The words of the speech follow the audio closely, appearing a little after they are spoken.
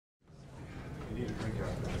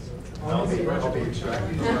I'll be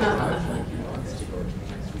extracting.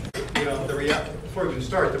 You know, before we can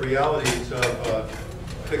start, the realities of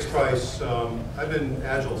fixed price. I've been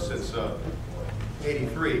Agile since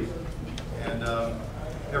 '83, and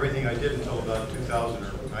everything I did until about 2000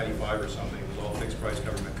 or 95 or something was all fixed price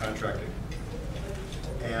government contracting.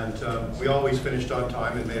 And we always finished on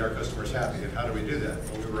time and made our customers happy. And how do we do that?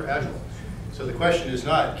 Well, we were Agile. So the question is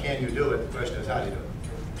not, can you do it? The question is, how do you do it?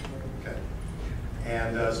 Okay.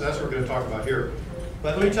 And so that's what we're going to talk about here.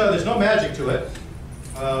 But let me tell you, there's no magic to it.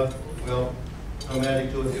 Well, no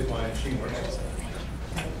magic to it if my machine works.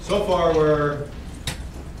 So far,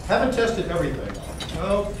 haven't tested everything.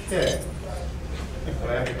 Okay. So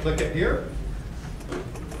I have to click it here.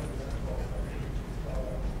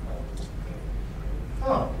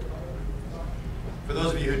 Oh. For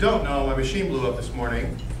those of you who don't know, my machine blew up this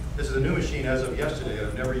morning. This is a new machine as of yesterday.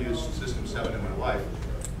 I've never used System 7 in my life.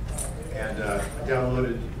 And I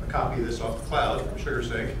downloaded a copy of this off the cloud from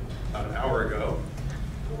SugarSync about an hour ago.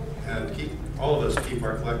 And all of us keep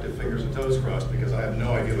our collective fingers and toes crossed because I have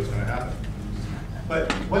no idea what's going to happen.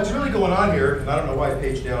 But what's really going on here, and I don't know why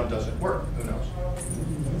page down doesn't work, who knows?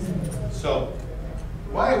 So,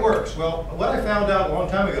 why it works? Well, what I found out a long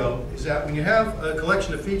time ago is that when you have a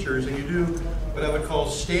collection of features and you do what I would call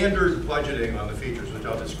standard budgeting on the features, which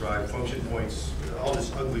I'll describe, function points, all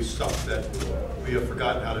this ugly stuff that we have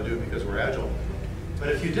forgotten how to do because we're Agile. But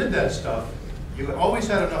if you did that stuff, you always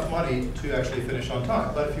had enough money to actually finish on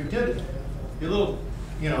time. But if you did your little,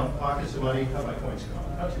 pockets of money, how my coins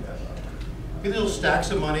going? Not too bad. Get little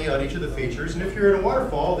stacks of money on each of the features, and if you're in a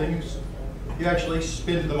waterfall, then you actually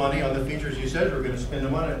spend the money on the features you said you were going to spend the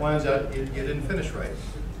money. It winds out you didn't finish right.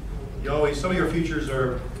 Some of your features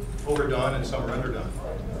are overdone and some are underdone.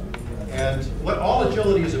 And what all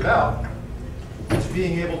agility is about is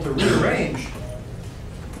being able to rearrange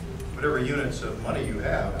whatever units of money you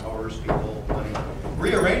have, hours, people, money,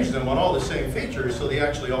 rearrange them on all the same features so they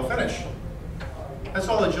actually all finish. That's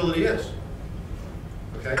all agility is.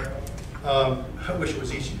 Okay? I wish it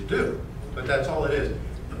was easy to do, but that's all it is. It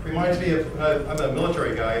reminds me of, I'm a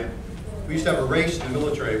military guy. We used to have a race in the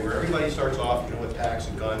military where everybody starts off, with tanks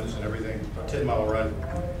and guns and everything, a 10-mile run.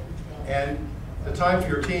 And the time for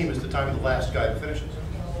your team is the time of the last guy that finishes.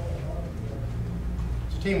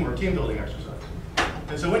 It's a team building exercise.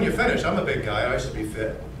 And so when you finish, I'm a big guy. I used to be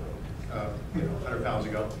fit, 100 pounds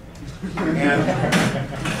ago. And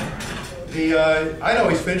I'd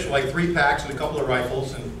always finish with like 3 packs and a couple of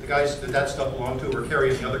rifles, and the guys that stuff belonged to were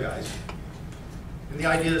carrying the other guys. And the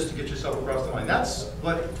idea is to get yourself across the line. That's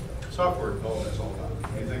what software development is all about.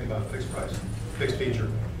 When you think about fixed price, fixed feature.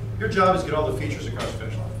 Your job is to get all the features across the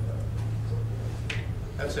finish line.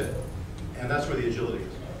 That's it. And that's where the agility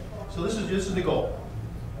is. So this is the goal.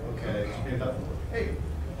 Okay, hey,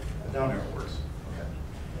 down arrow works. Okay.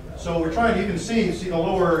 So we're trying, you can see the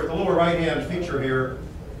lower right-hand feature here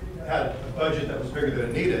had a budget that was bigger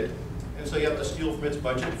than it needed. And so you have to steal from its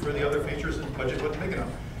budget for the other features, and the budget wasn't big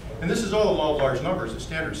enough. And this is all law of large numbers, it's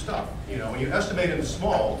standard stuff. When you estimate in the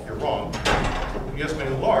small, you're wrong. When you estimate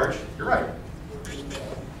in the large, you're right.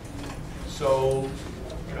 So,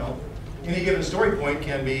 any given story point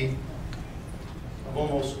can be of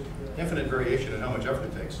almost infinite variation in how much effort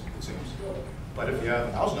it takes, it seems. But if you have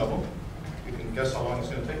 1,000 of them, you can guess how long it's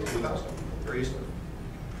going to take to do 1,000 of them, very easily.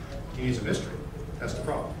 You need some history. That's the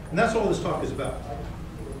problem. And that's all this talk is about.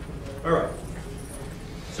 All right.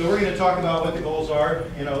 So we're going to talk about what the goals are.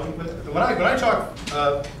 When I talk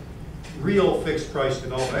real fixed price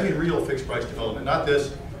development, I mean real fixed price development, not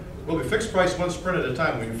this. We'll be fixed price one sprint at a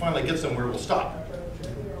time. When you finally get somewhere, we'll stop,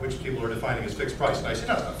 which people are defining as fixed price. And I say,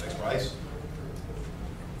 no, it's not fixed price.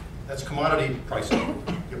 That's commodity pricing.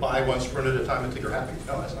 You buy one sprint at a time until you're happy.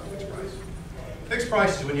 No, that's not fixed price. Fixed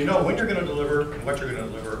price is when you know when you're going to deliver and what you're going to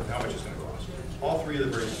deliver and how much it's going to cost. All three of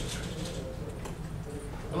the variables.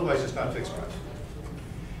 Otherwise, it's not fixed price.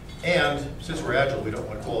 And since we're Agile, we don't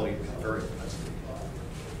want quality to be variable.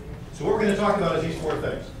 So what we're going to talk about is these 4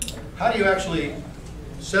 things. How do you actually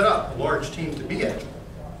set up a large team to be Agile?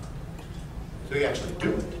 So you actually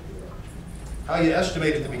do it. How you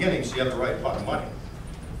estimate at the beginning so you have the right pot of money.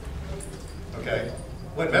 Okay?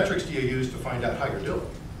 What metrics do you use to find out how you're doing?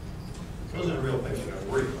 Those are the real things you're going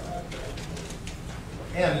to worry about.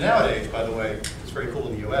 And nowadays, by the way, it's very cool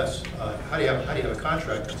in the US, how do you have a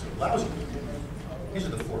contract that allows you to do it? These are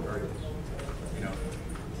the 4 variables,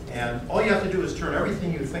 And all you have to do is turn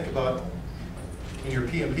everything you think about in your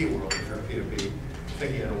P&P world, if you're in P2P,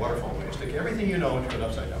 thinking in a waterfall way, stick everything you know and turn it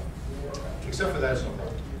upside down. Except for that, it's no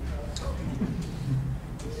problem.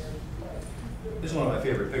 This is one of my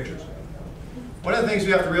favorite pictures. One of the things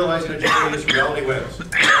we have to realize in agility is reality wins.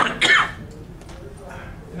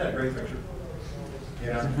 great picture?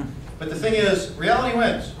 Yeah. But the thing is, reality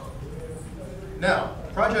wins. Now,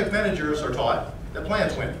 project managers are taught that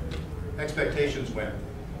plans win, expectations win.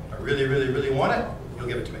 I really, really, really want it, you'll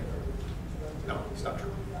give it to me. No, it's not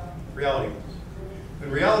true. Reality wins.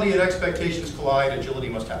 When reality and expectations collide, agility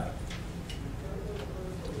must happen.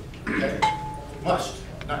 Okay? Must,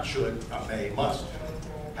 not should, not may, must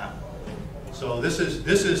happen. So this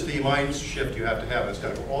is the mind shift you have to have. It's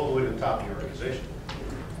got to go all the way to the top of your organization.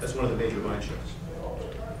 That's one of the major mind shifts.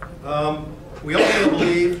 We also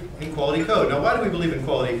believe in quality code. Now, why do we believe in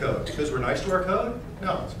quality code? Because we're nice to our code?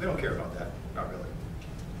 No, we don't care about that. Not really.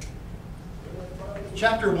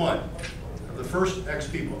 Chapter 1 of the first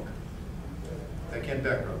XP book that Kent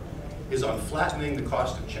Beck wrote is on flattening the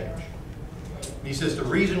cost of change. And he says the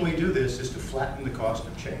reason we do this is to flatten the cost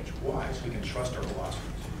of change. Why? So we can trust our velocities.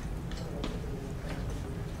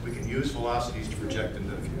 We can use velocities to project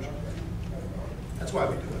into the future. That's why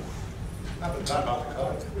we do it. Not about the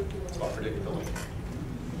code. It's about predictability.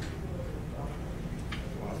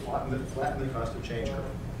 We want to flatten the cost of change curve.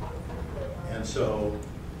 And so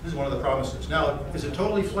this is one of the promises. Now, is it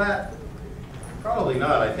totally flat? Probably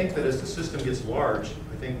not. I think that as the system gets large,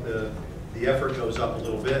 I think the effort goes up a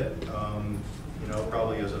little bit. You know,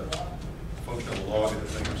 probably as a function of the log of the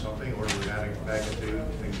thing or something, or the magnitude.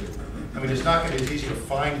 I mean, it's not going to be as easy to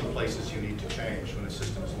find the places you need to change when the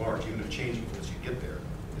system is large. Even if changing once you get there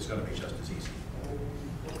is going to be just as easy.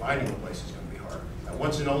 Finding the place is going to be hard. Now,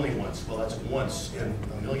 once and only once, well, that's once in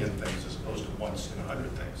a million things as opposed to once in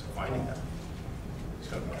 100 things. So finding that is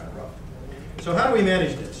going to be kind of rough. So how do we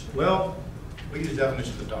manage this? Well, we use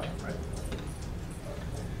definitions of done, right?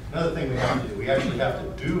 Another thing we have to do, we actually have to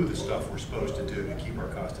do the stuff we're supposed to do to keep our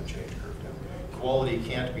cost of change curve down. Quality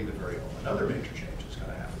can't be the variable. Another major change is going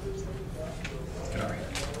to happen in our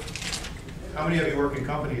head. How many of you work in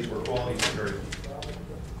companies where quality is a variable?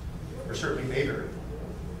 Or certainly a variable?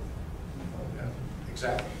 Yeah,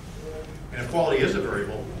 exactly. And if quality is a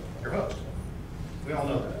variable, you're host. We all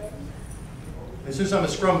know that. And since I'm a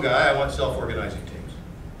Scrum guy, I want self-organizing teams.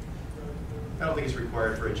 I don't think it's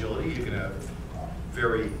required for agility. You can have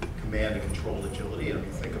very command and control agility. I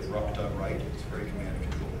mean, think of rough done right. It's very command and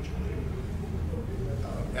control agility.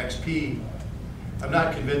 XP, I'm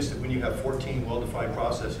not convinced that when you have 14 well-defined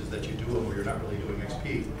processes that you do them where you're not really doing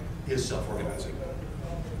XP is self-organizing.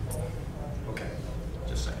 Okay,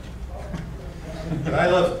 just saying. But I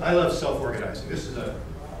love self-organizing.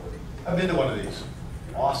 I've been to one of these.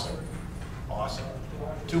 Awesome, awesome.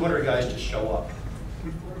 200 guys just show up.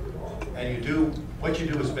 And what you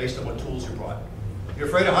do is based on what tools you brought. You're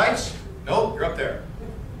afraid of heights? Nope, you're up there.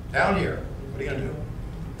 Down here, what are you gonna do?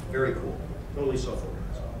 Very cool, totally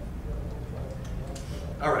self-organized.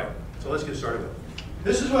 All right, so let's get started with it.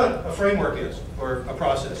 This is what a framework is, or a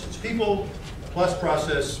process. It's people plus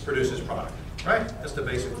process produces product, right? That's the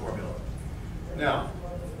basic formula. Now,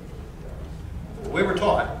 the way we're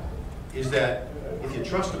taught is that if you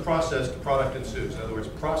trust the process, the product ensues. In other words,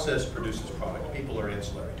 process produces product. People are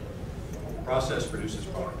ancillary to it. Process produces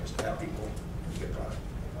product. Just to have people get product.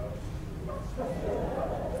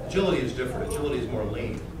 Agility is different. Agility is more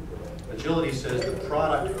lean. Agility says the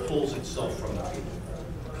product pulls itself from the people.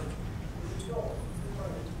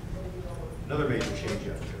 Another major change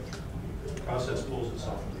you have to go through. The process pulls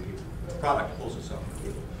itself from the people. The product pulls itself from the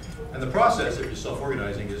people. And the process, if you're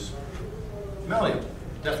self-organizing, is malleable.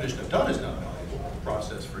 The definition of done is not malleable. The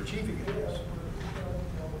process for achieving it is. It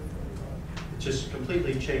just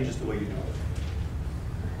completely changes the way you do it.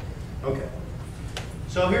 Okay.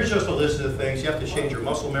 So here's just a list of the things. You have to change your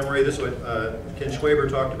muscle memory. This is what Ken Schwaber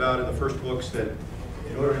talked about in the first books, that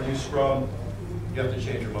in order to do Scrum, you have to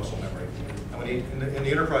change your muscle memory. And in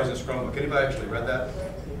the Enterprise and Scrum book, anybody actually read that?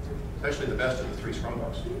 It's actually the best of the 3 Scrum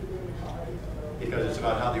books, because it's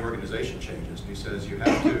about how the organization changes. And he says you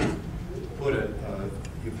have to put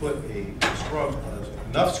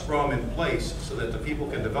enough Scrum in place so that the people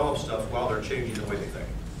can develop stuff while they're changing the way they think.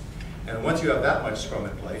 And once you have that much Scrum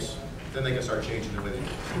in place, then they can start changing the way they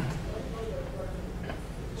think.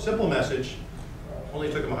 Simple message.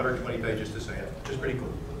 Only took him 120 pages to say it, which is pretty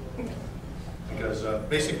cool. Because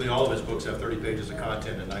basically all of his books have 30 pages of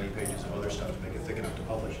content and 90 pages of other stuff to make it thick enough to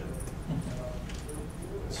publish it.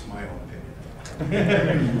 That's my own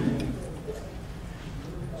opinion.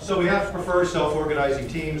 So we have to prefer self-organizing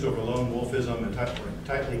teams over lone wolfism and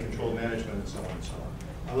tightly controlled management and so on and so on.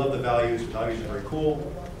 I love the values. The values are very cool.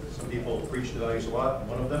 Some people preach the values a lot,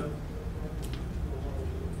 one of them.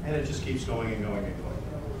 And it just keeps going and going and going.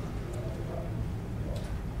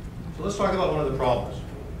 So let's talk about one of the problems.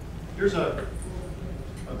 Here's a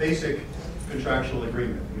basic contractual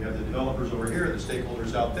agreement. We have the developers over here, the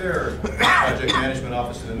stakeholders out there, project management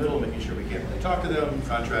office in the middle, making sure we can't really talk to them,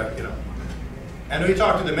 contract, you know. And we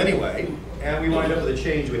talk to them anyway, and we wind up with a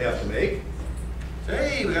change we have to make. Say,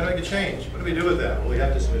 hey, we got to make a change. What do we do with that? Well, we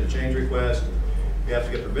have to submit a change request. We have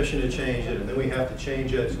to get permission to change it, and then we have to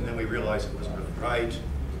change it, and then we realize it wasn't really right.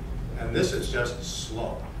 And this is just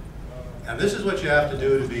slow. And this is what you have to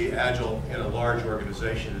do to be agile in a large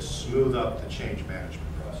organization, is smooth up the change management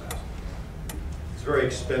process. It's very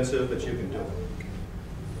expensive, but you can do it.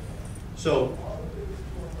 So,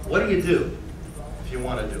 what do you do if you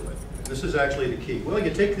want to do it? And this is actually the key. Well,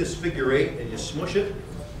 you take this figure 8 and you smush it,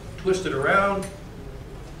 twist it around,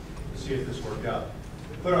 see if this worked out.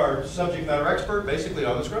 Put our subject matter expert basically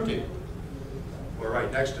on the Scrum team. Or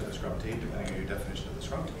right next to the Scrum team, depending on your definition of the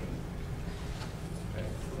Scrum team. Okay.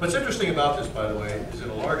 What's interesting about this, by the way, is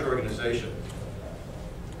in a large organization,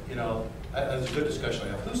 you know, that's a good discussion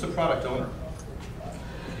I have. Who's the product owner?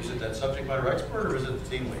 Is it that subject matter expert, or is it the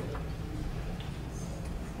team lead?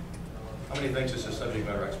 How many thinks it's a subject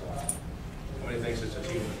matter expert? How many thinks it's a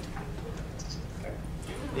team lead? Okay.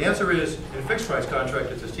 The answer is, in a fixed price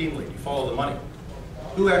contract, it's a team lead. You follow the money.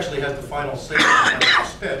 Who actually has the final say on the money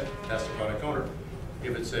spent? That's the product owner.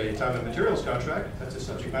 If it's a time and materials contract, that's a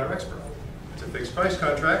subject matter expert. If it's a fixed price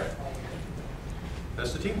contract,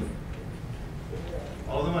 that's the team lead.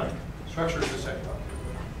 Follow the money. Structure is the same.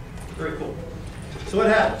 Very cool. So what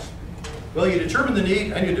happens? Well, you determine the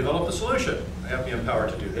need and you develop the solution. I have to be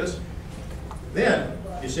empowered to do this. Then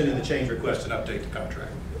you send in the change request and update the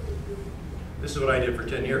contract. This is what I did for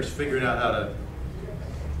 10 years, figuring out how to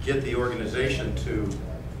get the organization to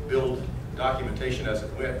build documentation as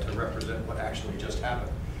it went to represent what actually just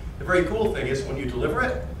happened. The very cool thing is when you deliver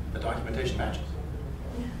it, the documentation matches.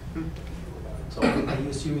 So are you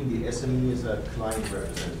assuming the SME is a client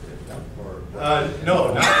representative? Or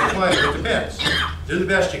no, not the client, it depends. Do the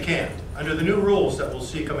best you can. Under the new rules that we'll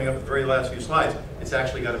see coming up at the very last few slides, it's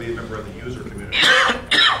actually got to be a member of the user community.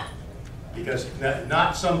 Because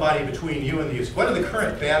not somebody between you and the user. One of the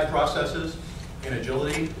current bad processes in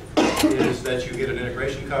agility is that you get an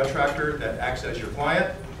integration contractor that acts as your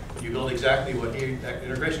client. You build exactly what that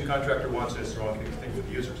integration contractor wants, and it's the wrong thing for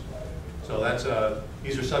the users. So that's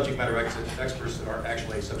these are subject matter experts that aren't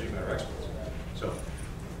actually subject matter experts. So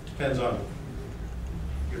it depends on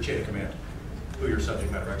your chain of command, who your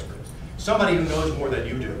subject matter expert is. Somebody who knows more than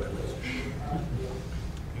you do, at least,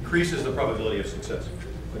 increases the probability of success.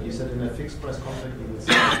 But you said in a fixed price contract, you would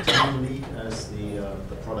say the team lead as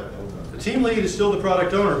the product owner. The team lead is still the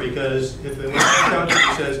product owner, because if the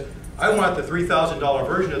contract says, I want the $3,000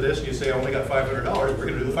 version of this, and you say, I only got $500, we're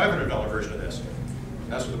going to do the $500 version of this.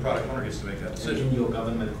 That's where the product owner gets to make that decision. In your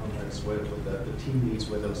government contracts, where the team leads,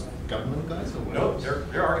 were those government guys? Or no,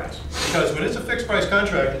 there are guys. Because when it's a fixed price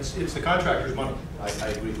contract, it's the contractor's money. I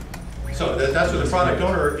agree. So that's where the product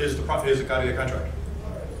owner is the contractor.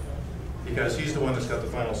 Because he's the one that's got the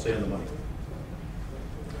final say on the money.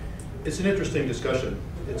 It's an interesting discussion.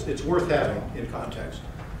 It's worth having in context.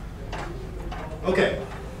 Okay.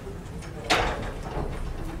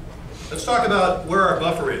 Let's talk about where our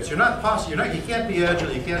buffer is. You can't be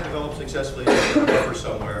agile, you can't develop successfully if you have a buffer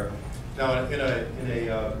somewhere. Now, in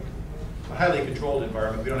a highly controlled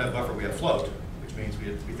environment, we don't have buffer, we have float, which means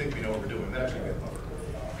we think we know what we're doing. But actually, we have buffer.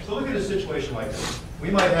 So look at a situation like this. We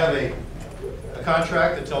might have a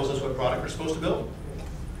contract that tells us what product we're supposed to build.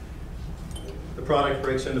 The product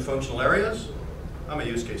breaks into functional areas. I'm a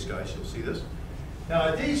use case guy, so you'll see this. Now,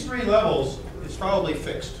 at these 3 levels, it's probably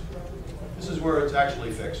fixed. This is where it's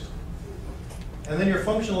actually fixed. And then your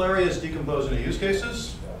functional areas decompose into use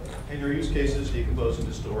cases, and your use cases decompose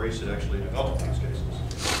into stories that actually develop use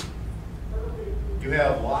cases. You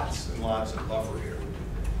have lots and lots of buffer here.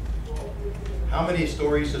 How many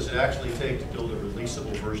stories does it actually take to build a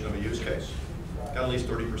releasable version of a use case? Got at least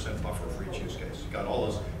 30% buffer for each use case. Got all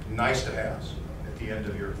those nice to haves at the end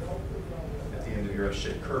of your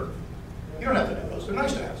S-shaped curve. You don't have to do those, they're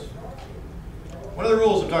nice to haves. One of the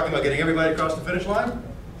rules I'm talking about getting everybody across the finish line,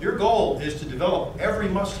 your goal is to develop every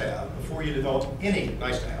must-have before you develop any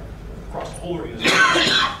nice-to-have across the whole organization.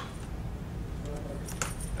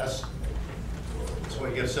 That's why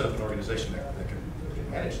you got to set up an organization there that can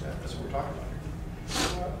manage that. That's what we're talking about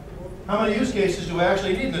here. How many use cases do I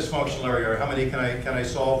actually need in this functional area, or how many can I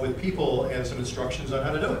solve with people and some instructions on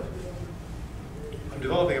how to do it? I'm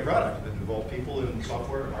developing a product that involves people and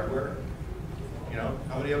software and hardware. You know,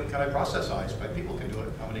 how many of them can I processize? My people can do it.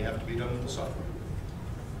 How many have to be done with the software?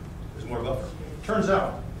 There's more buffer. Turns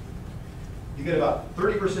out, you get about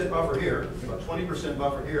 30% buffer here, about 20%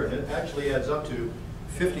 buffer here, and it actually adds up to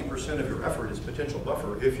 50% of your effort is potential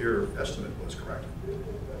buffer if your estimate was correct.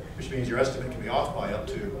 which means your estimate can be off by up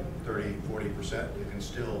to 30, 40%. You can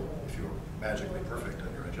still, if you're magically perfect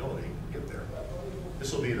on your agility, get there.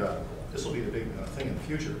 This will be the big thing in the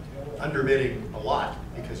future. Underbidding a lot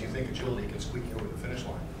because you think agility can squeak you over the finish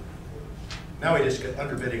line. Now we just get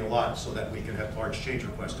underbidding a lot so that we can have large change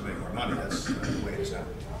requests to make more money. That's the way it is now.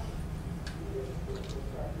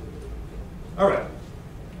 All right.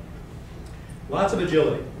 Lots of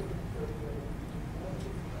agility.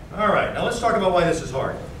 All right, now let's talk about why this is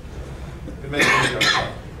hard.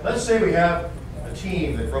 Let's say we have a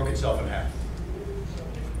team that broke itself in half.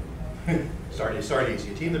 Started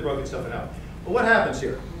easy, a team that broke itself in half. But what happens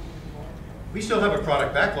here? We still have a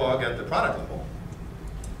product backlog at the product level.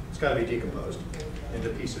 It's got to be decomposed into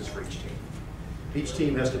pieces for each team. Each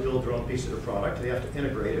team has to build their own piece of the product. They have to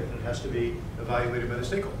integrate it, and it has to be evaluated by the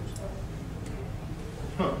stakeholders.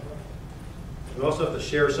 We also have to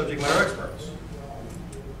share subject matter experts.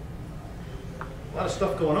 A lot of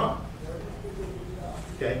stuff going on.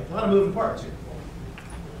 Okay, a lot of moving parts here.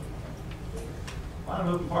 A lot of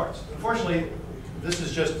moving parts. Unfortunately, this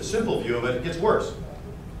is just the simple view of it. It gets worse.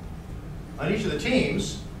 On each of the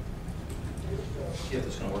teams, see if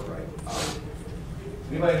this is going to work right.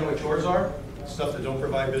 Anybody know what chores are? Stuff that don't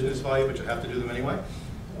provide business value, but you have to do them anyway.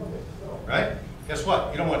 Right? Guess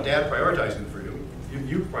what? You don't want Dad prioritizing them for you.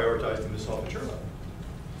 You prioritize them to solve at your level.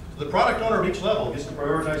 So the product owner of each level gets to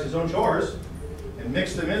prioritize his own chores and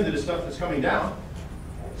mix them into the stuff that's coming down.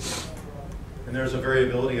 And there's a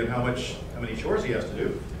variability in how many chores he has to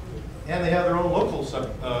do. And they have their own local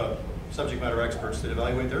subject matter experts that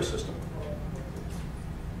evaluate their system.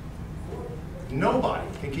 Nobody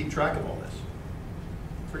can keep track of all this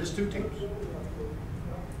for just 2 teams.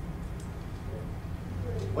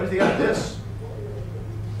 What if you got this?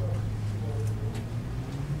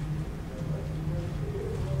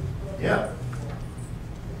 Yeah,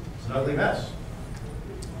 it's an ugly mess.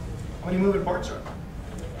 How many moving parts are there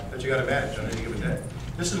that you got to manage on any given day?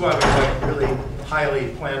 This is why we like really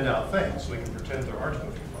highly planned out things, so we can pretend there aren't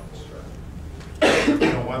moving parts. We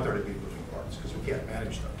don't want there to be moving parts because we can't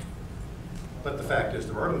manage them. But the fact is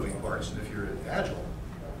there are moving parts, and if you're agile,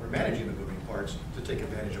 we're managing the moving parts to take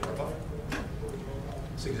advantage of our buffer.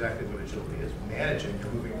 That's exactly what agility is, managing your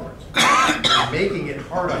moving parts. You're making it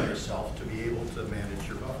hard on yourself to be able to manage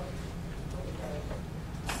your buffer.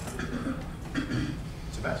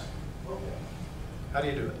 It's a mess. How do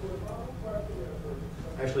you do it?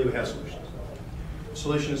 Actually, we have solutions. The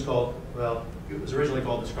solution is called, well, it was originally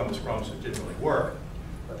called the Scrum of Scrums, so it didn't really work,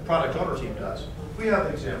 but the product owner team does. We have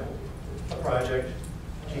an example, a project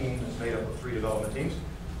team that's made up of 3 development teams.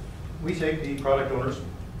 We take the product owners,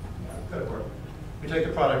 we take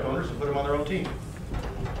the product owners and put them on their own team.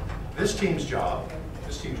 This team's job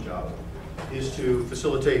is to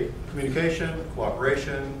facilitate communication,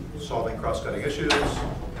 cooperation, solving cross-cutting issues,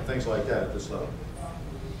 and things like that at this level.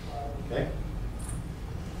 Okay?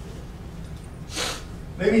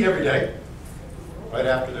 They meet every day, right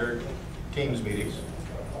after their teams meetings.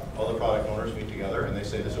 All the product owners meet together and they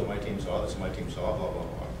say, this is what my team saw, this is what my team saw, blah, blah,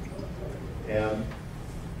 blah. And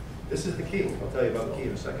this is the key. I'll tell you about the key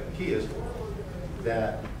in a second. The key is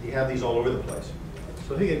that you have these all over the place.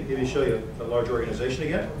 So he can show you a large organization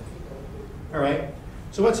again. All right.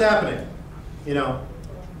 So what's happening? You know,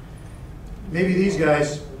 maybe these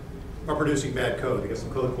guys are producing bad code. They got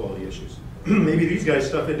some code quality issues. Maybe these guys'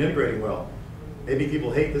 stuff isn't integrating well. Maybe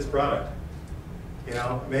people hate this product. You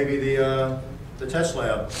know, maybe the test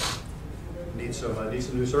lab needs some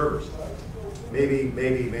new servers. Maybe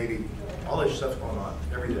all this stuff's going on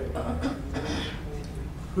every day.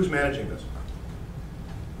 Who's managing this?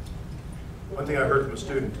 One thing I heard from a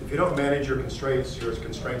student: if you don't manage your constraints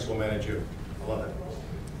will manage you. I love it.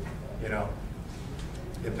 You know,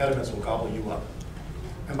 the impediments will gobble you up.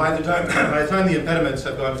 And by the time the impediments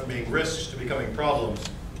have gone from being risks to becoming problems,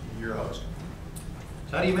 you're a host.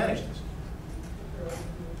 So how do you manage this?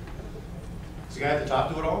 Does the guy at the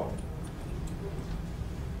top do it all?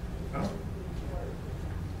 No.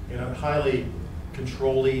 In a highly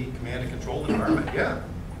command and controlled environment, yeah.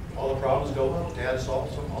 All the problems go up, Dad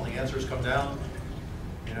solves them, all the answers come down.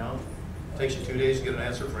 You know, it takes you 2 days to get an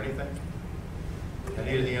answer for anything. I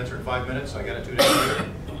needed the answer in 5 minutes, I got it 2 days later.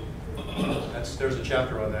 There's a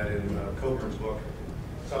chapter on that in Coburn's book.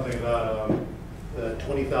 Something about the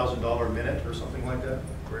 $20,000 minute or something like that,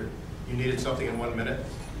 where you needed something in 1 minute,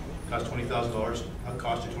 cost $20,000,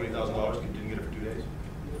 cost you $20,000, you didn't get it for 2 days.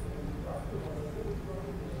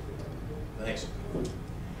 Thanks.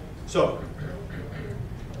 So,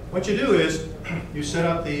 what you do is you set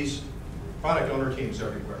up these product owner teams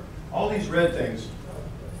everywhere. All these red things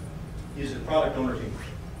is a product owner team.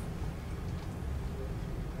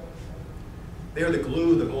 They are the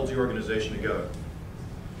glue that holds the organization together.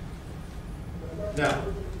 Now,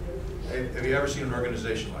 have you ever seen an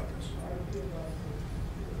organization like this?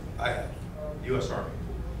 I have. U.S. Army.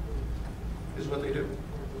 This is what they do.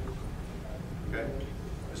 Okay?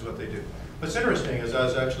 This is what they do. What's interesting is I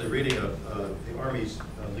was actually reading the Army's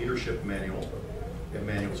leadership manual. They have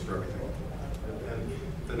manuals for everything. And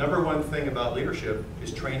the number one thing about leadership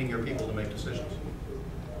is training your people to make decisions.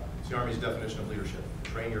 It's the Army's definition of leadership.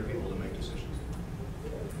 Train your people to make decisions.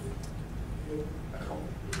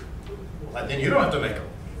 Well, then you don't have to make them.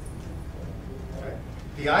 Okay?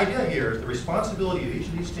 The idea here is the responsibility of each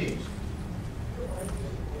of these teams.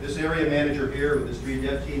 This area manager here with his 3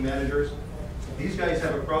 dev team managers, if these guys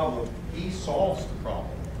have a problem, he solves the problem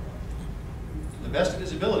to the best of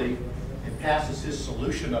his ability and passes his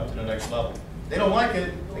solution up to the next level. They don't like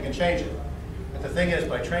it, they can change it. But the thing is,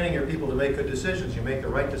 by training your people to make good decisions, you make the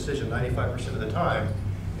right decision 95% of the time,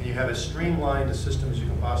 and you have as streamlined a system as you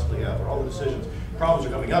can possibly have, where all the decisions, problems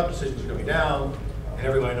are coming up, decisions are coming down, and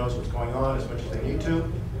everybody knows what's going on as much as they need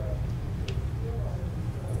to.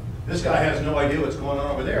 This guy has no idea what's going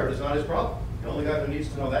on over there, but it's not his problem. The only guy who needs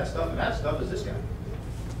to know that stuff and that stuff is this guy.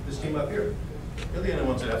 This team up here. They're the only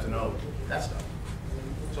ones that have to know that stuff.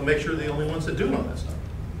 So make sure they're the only ones that do know that stuff.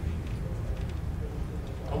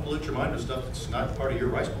 Don't pollute your mind with stuff that's not part of your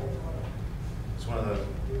rice bowl. It's one of the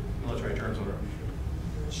military terms.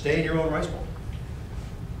 Stay in your own rice bowl.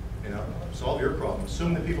 You know, solve your problem.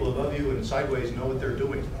 Assume that people above you and sideways know what they're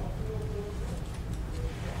doing.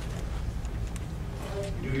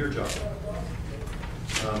 You do your job.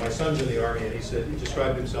 My son's in the Army, and he said, he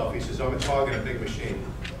described himself, he says, I'm a cog in a big machine.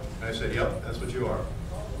 And I said, yep, that's what you are.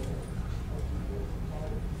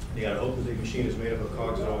 You gotta hope the big machine is made up of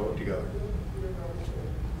cogs that all work together.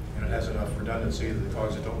 And it has enough redundancy that the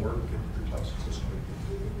cogs that don't work get replaced.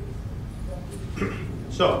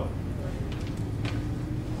 So,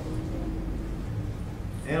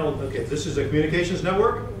 okay, this is a communications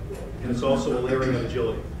network, and it's also a layering of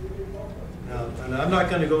agility. Now, and I'm not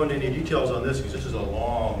going to go into any details on this because this is a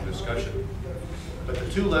long discussion, but the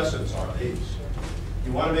 2 lessons are these.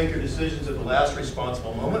 You want to make your decisions at the last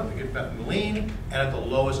responsible moment, to get back and lean, and at the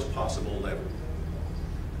lowest possible level.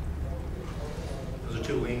 Those are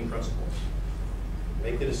 2 lean principles.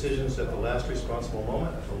 Make the decisions at the last responsible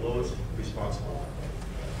moment, at the lowest responsible level.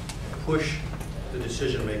 Push the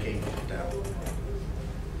decision-making down.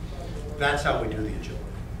 That's how we do the agility.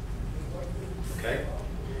 Okay?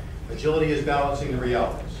 Agility is balancing the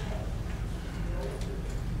realities.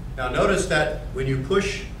 Now notice that when you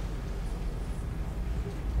push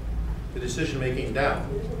the decision-making down,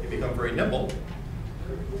 you become very nimble,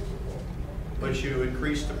 but you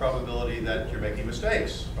increase the probability that you're making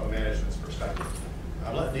mistakes from management's perspective.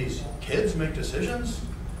 I'm letting these kids make decisions,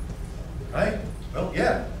 right? Well,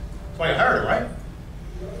 yeah, that's why I hired them, right?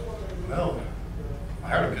 Well, I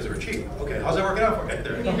hired them because they were cheap. Okay, how's that working out for you?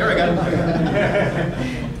 Okay, here I go.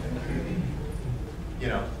 You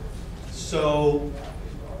know, so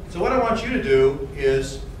what I want you to do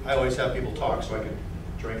is, I always have people talk so I can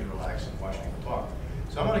drink and relax and watch people talk.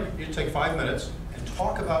 So I want you to take 5 minutes and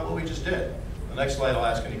talk about what we just did. The next slide I'll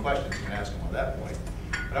ask any questions. You can ask them on that point.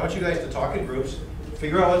 But I want you guys to talk in groups,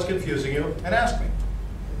 figure out what's confusing you, and ask me.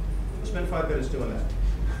 We'll spend 5 minutes doing that.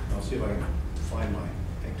 I'll see if I can find my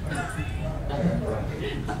thing time.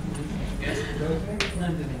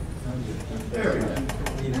 There we go.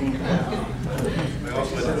 I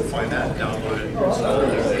also had to find that and download it.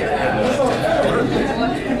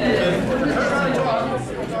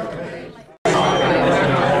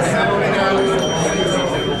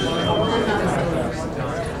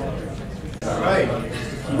 Right.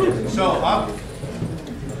 So,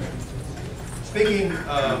 speaking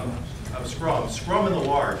of Scrum in the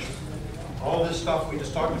large, all this stuff we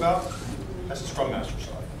just talked about, that's the Scrum Master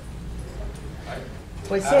stuff. Right?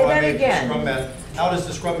 Wait, say that again. How does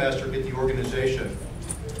the Scrum Master get the organization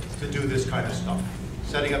to do this kind of stuff?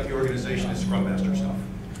 Setting up the organization is Scrum Master stuff.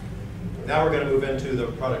 Now we're going to move into the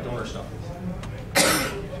product owner stuff.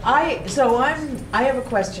 I have a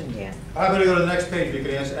question, Dan. I'm going to go to the next page. You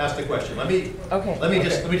can ask the question. Let me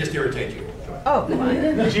just irritate you. Oh,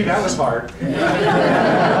 fine. Gee, that was hard.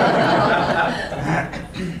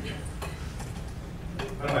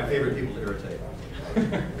 One of my favorite people to irritate.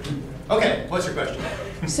 Okay, what's your question?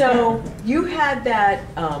 So you had that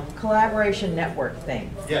collaboration network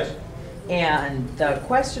thing. Yes. And the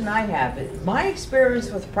question I have, my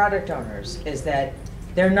experience with product owners is that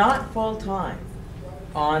they're not full-time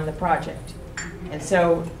on the project. And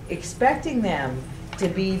so expecting them to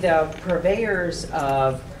be the purveyors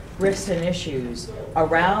of risks and issues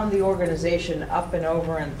around the organization, up and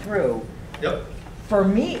over and through, Yep. for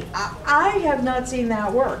me, I have not seen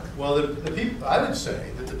that work. Well, the people, I would say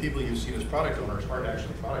that the people you've seen as product owners aren't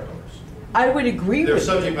actually product owners. I would agree They're with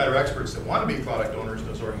subject you. matter experts that want to be product owners.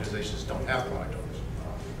 Those organizations don't have product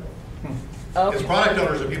owners. Because Okay. product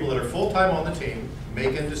owners are people that are full-time on the team,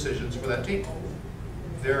 making decisions for that team.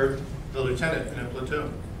 They're the lieutenant in a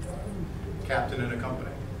platoon, captain in a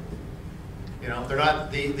company. You know, they're not,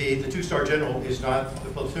 the two-star general is not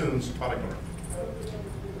the platoon's product owner.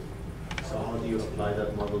 So how do you apply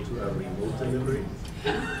that model to a remote delivery?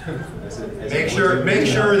 Make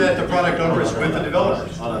sure that the product owner is with the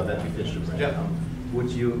developers. Yeah. Would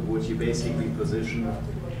you basically position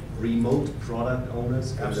remote product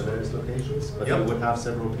owners in the Absolutely. various locations? But Yep. you would have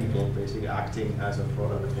several people basically acting as a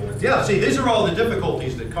product owner. Yeah, see, these are all the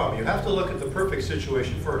difficulties that come. You have to look at the perfect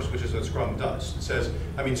situation first, which is what Scrum does. It says,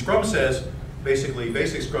 I mean, Scrum says, basically,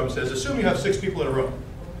 basic Scrum says, assume you have 6 people in a room.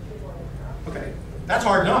 Okay, that's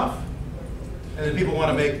hard enough. And then people want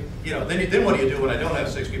to make, you know, then what do you do when I don't have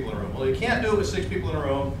 6 people in a room? Well, you can't do it with 6 people in a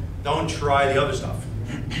room. Don't try the other stuff.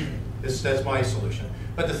 That's my solution.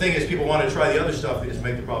 But the thing is, people want to try the other stuff, they just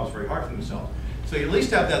make the problems very hard for themselves. So you at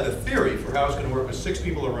least have to have the theory for how it's going to work with 6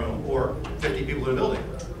 people in a room or 50 people in a building.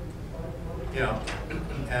 You know,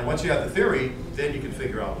 and once you have the theory, then you can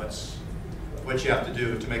figure out what you have to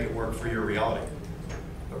do to make it work for your reality.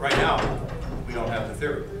 But right now, we don't have the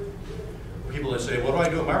theory. People that say, what do I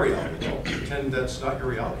do in my reality? Well, pretend that's not your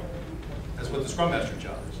reality. That's what the Scrum Master's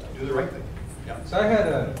job is. Do the right thing. Yeah. So I had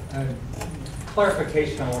a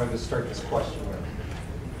clarification I wanted to start this question with.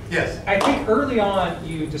 Yes. I think early on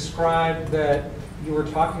you described that you were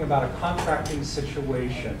talking about a contracting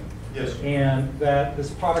situation. Yes. And that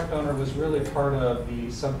this product owner was really part of the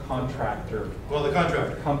subcontractor Well, the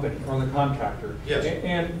contractor. company, or the contractor. Yes.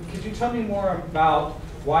 And could you tell me more about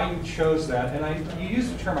why you chose that? And you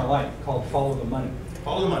used a term I like called follow the money.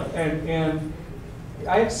 Follow the money. And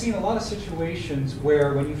I have seen a lot of situations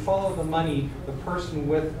where when you follow the money, the person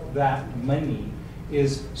with that money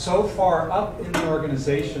is so far up in the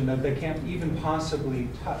organization that they can't even possibly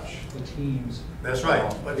touch the team's. That's right.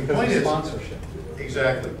 But the because point of is, sponsorship.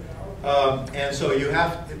 exactly. And so you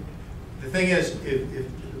have, the thing is, if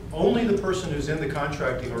only the person who's in the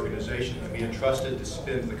contracting organization can be entrusted to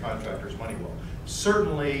spend the contractor's money well.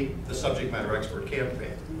 Certainly, the subject matter expert can't pay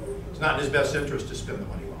it. It's not in his best interest to spend the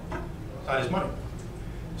money well. It's not his money.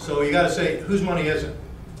 So you got to say, whose money is it?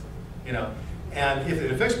 You know, and if in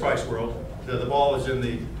a fixed price world, the ball is in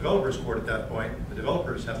the developer's court at that point. The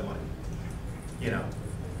developers have the money. You know,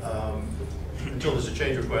 until there's a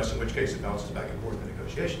change request, in which case it bounces back and forth in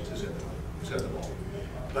negotiations. Who's got the ball?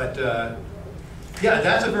 But yeah,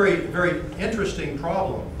 that's a very, very interesting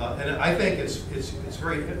problem, and I think it's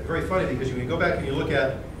very, very funny because when you go back and you look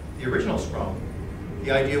at the original Scrum,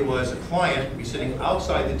 the idea was a client would be sitting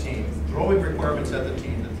outside the team, throwing requirements at the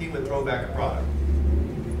team would throw back a product.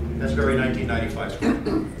 That's very 1995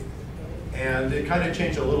 Scrum. And it kind of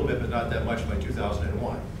changed a little bit, but not that much by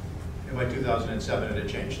 2001. And by 2007, it had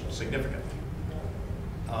changed significantly.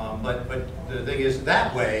 But the thing is,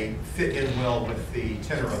 that way fit in well with the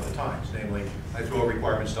tenor of the times. Namely, I throw a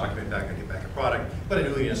requirements document back, I get back a product, but I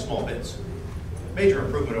do it in small bits. Major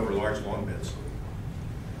improvement over large, long bits.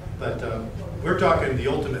 But we're talking the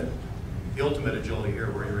ultimate agility here,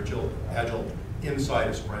 where you're agile inside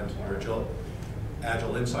a sprint, you're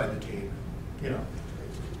agile inside the team. You know,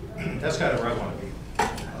 that's kind of where I want to be.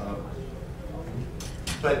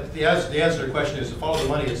 But the answer to the question is to follow the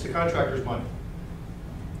money. It's the contractor's money.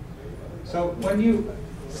 So when you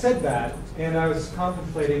said that, and I was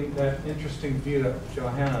contemplating that interesting view that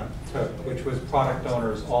Johanna took, which was product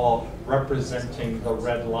owners all representing the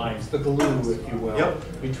red lines, the glue, if you will,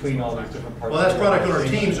 Yep. between all these different parts. Well, that's of the product owner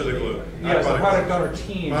organization. teams are the glue. Yes, the product owner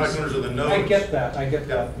teams. Product owners are the nodes. I get that. I get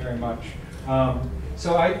Yeah. that very much.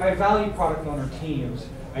 So I value product owner teams.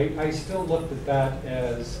 I still looked at that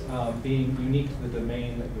as being unique to the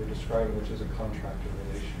domain that you're describing, which is a contractor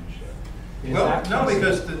relationship. Is Well, that no,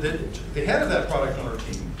 consistent? because the head of that product owner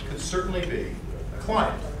team could certainly be a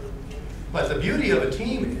client. But the beauty of a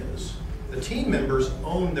team is the team members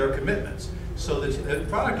own their commitments. So the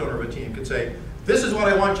product owner of a team could say, this is what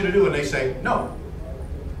I want you to do, and they say, no,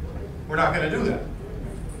 we're not going to do that.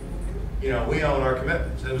 You know, we own our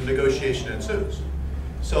commitments, and the negotiation ensues.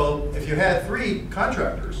 So if you had 3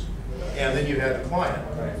 contractors, and then you had the client,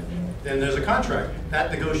 Right. then there's a contract.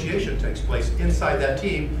 That negotiation takes place inside that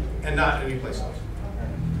team and not anyplace else.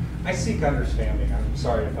 I seek understanding. I'm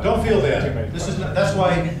sorry if I Don't feel too bad. many This is questions.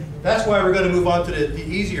 that's why we're going to move on to the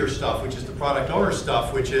easier stuff, which is the product owner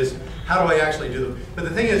stuff, which is how do I actually do them. But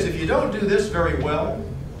the thing is, if you don't do this very well,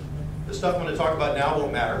 the stuff I'm going to talk about now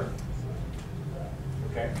won't matter.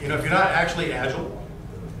 Okay. You know, if you're not actually agile,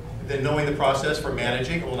 then knowing the process for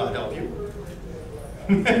managing will not help you.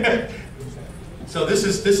 So this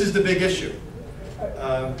is the big issue.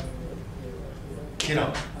 You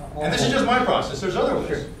know, and this is just my process. There's other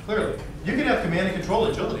ways, clearly. You can have command and control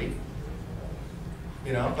agility,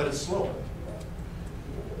 you know, but it's slow.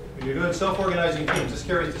 When you're doing self-organizing teams, this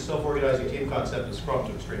carries the self-organizing team concept of Scrum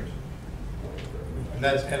to extremes. And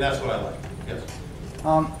that's what I like. Yes.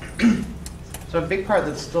 So a big part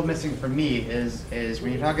that's still missing for me is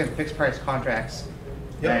when you're talking fixed price contracts,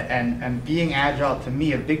 Yep. and being agile, to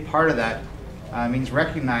me, a big part of that means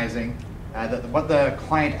recognizing that what the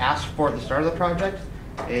client asked for at the start of the project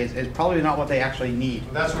is probably not what they actually need.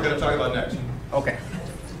 And that's what we're going to talk about next. Okay,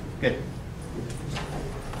 good.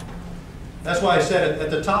 That's why I said at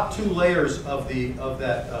the top two layers of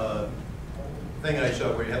that thing I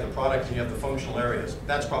showed, where you have the product and you have the functional areas,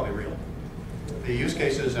 that's probably real. The use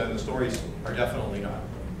cases and the stories are definitely not.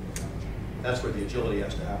 That's where the agility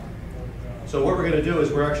has to happen. So what we're going to do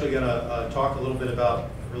is we're actually going to talk a little bit about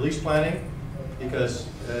release planning, because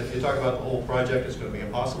if you talk about the whole project, it's going to be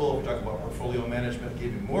impossible. If we talk about portfolio management, it's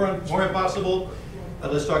even more impossible.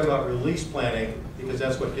 Let's talk about release planning, because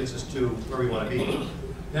that's what gets us to where we want to be.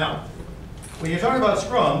 Now, when you talk about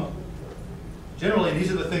Scrum, generally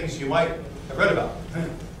these are the things you might have read about.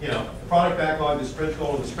 You know, the product backlog, the sprint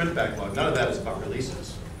goal, and the sprint backlog. None of that is about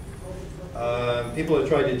releases. People have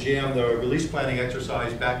tried to jam the release planning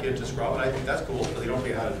exercise back into Scrum, and I think that's cool, but they don't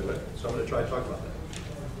know how to do it. So I'm going to try to talk about that.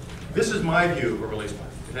 This is my view of a release plan.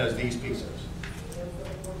 It has these pieces.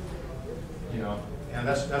 You know, and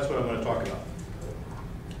that's what I'm going to talk about.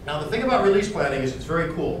 Now, the thing about release planning is it's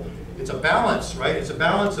very cool. It's a balance, right? It's a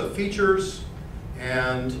balance of features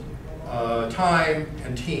and time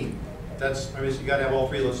and team. That's, I mean, so you got to have all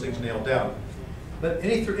three of those things nailed down. But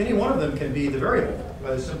any one of them can be the variable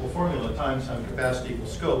by the simple formula: time times capacity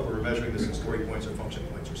equals scope, where we're measuring this in story points or function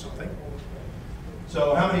points or something.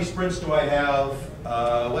 So how many sprints do I have?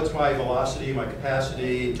 What's my velocity, my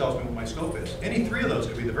capacity? It tells me what my scope is. Any three of those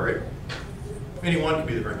could be the variable. Any one could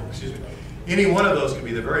be the variable, excuse me. Any one of those could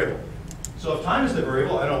be the variable. So if time is the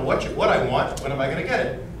variable, I know what I want, when am I going to get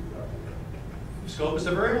it? If scope is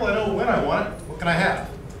the variable, I know when I want it, what can I have?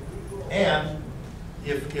 And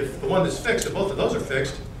if the one that's fixed, if both of those are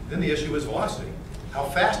fixed, then the issue is velocity. How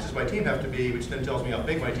fast does my team have to be, which then tells me how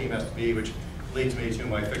big my team has to be, which leads me to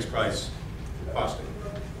my fixed price costing.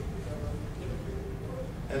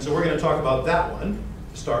 And so we're going to talk about that one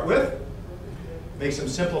to start with. Make some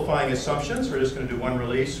simplifying assumptions. We're just going to do one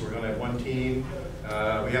release. We're going to have one team.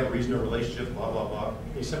 We have a reasonable relationship, blah, blah, blah.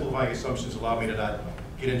 These simplifying assumptions allow me to not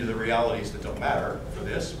get into the realities that don't matter for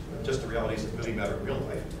this, just the realities that really matter in real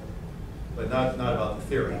life, but not about the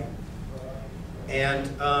theory. And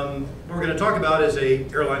what we're going to talk about is a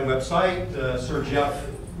airline website. Sir Jeff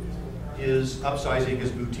is upsizing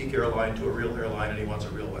his boutique airline to a real airline, and he wants a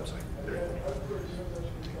real website. There you go.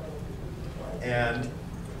 And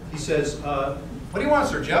he says, what do you want,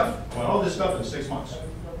 Sir Jeff? I want all this stuff in 6 months.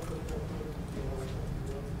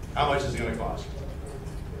 How much is it going to cost?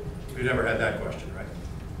 We've never had that question, right?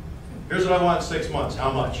 Here's what I want in 6 months.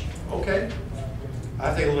 How much? Okay.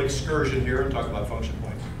 I take a little excursion here and talk about function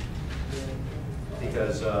points.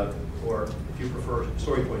 Because, or if you prefer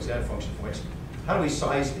story points and function points, how do we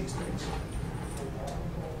size these things?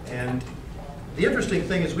 And the interesting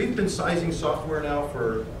thing is we've been sizing software now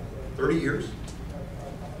for 30 years.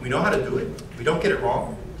 We know how to do it. We don't get it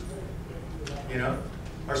wrong. You know,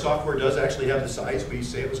 our software does actually have the size we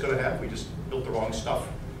say it was going to have. We just built the wrong stuff.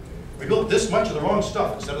 We built this much of the wrong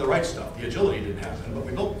stuff instead of the right stuff. The agility didn't happen, but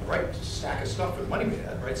we built the right stack of stuff for the money we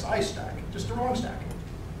had, the right size stack, just the wrong stack.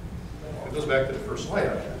 It goes back to the first slide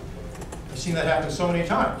I had. I've seen that happen so many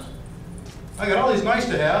times. I got all these nice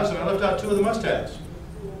to haves and I left out 2 of the must haves.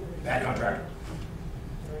 Bad contractor.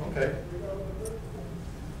 Okay.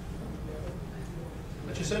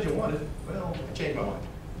 But you said you wanted. Well, I changed my mind.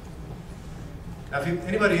 Now, if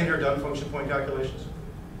anybody in here done function point calculations?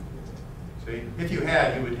 See, if you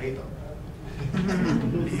had, you would hate them.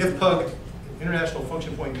 The IFPUG, International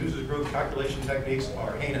Function Point Users Group calculation techniques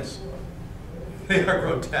are heinous. They are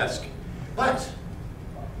grotesque. But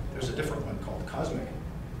there's a different one called Cosmic.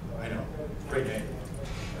 I know, great name.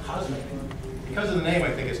 Cosmic. Because of the name,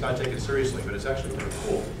 I think it's not taken seriously, but it's actually pretty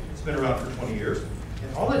cool. It's been around for 20 years.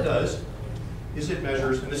 And all it does is it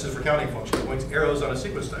measures, and this is for counting function points, arrows on a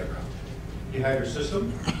sequence diagram. You have your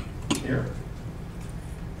system here.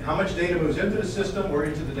 And how much data moves into the system or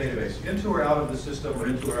into the database? Into or out of the system or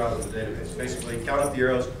into or out of the database. Basically, count up the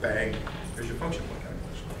arrows, bang, here's your function point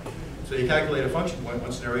calculation. So you calculate a function point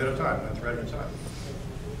one scenario at a time, one thread at a time.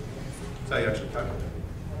 That's how you actually calculate it.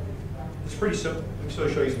 It's pretty simple. Let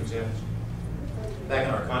me show you some examples. back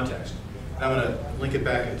in our context. And I'm going to link it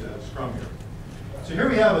back into Scrum here. So here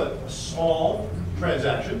we have a small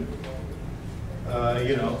transaction.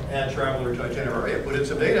 You know, add traveler to itinerary. I put in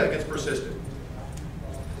some data, it gets persisted.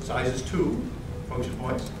 Size is 2 function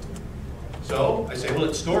points. So I say, well,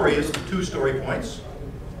 its story is 2 story points.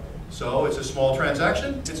 So it's a small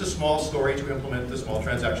transaction. It's a small story to implement the small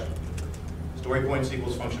transaction. Story points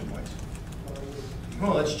equals function points.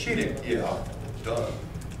 Well, that's cheating. Yeah, duh.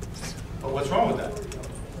 But what's wrong with that?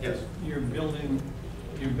 Yes? You're building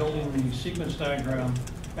the sequence diagram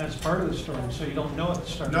as part of the story, so you don't know at the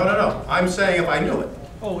start. No, no, no. I'm saying if I knew it.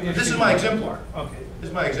 Oh, if This you is my knew. exemplar. Okay. This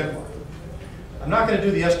is my exemplar. I'm not going to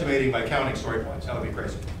do the estimating by counting story points. That would be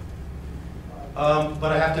crazy.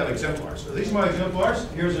 But I have to have exemplars. So these are my exemplars.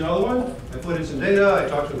 Here's another one. I put in some data. I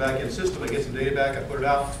talk to a backend system. I get some data back. I put it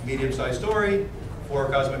out. Medium-sized story. 4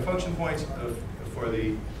 cosmic function points for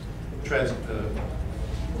the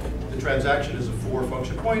transaction is a 4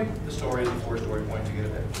 function point. The story is a 4 story point to get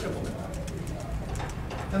it implemented.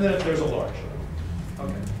 And then if there's a large.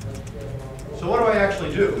 Okay. So what do I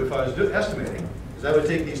actually do if I was estimating? Is I would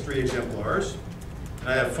take these 3 exemplars, and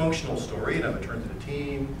I have functional story, and I would turn to the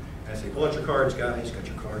team, and I say, pull out your cards, guys, got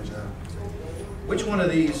your cards out. Which one of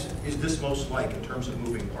these is this most like in terms of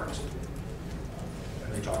moving parts?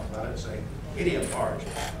 And they talk about it and say, medium, large,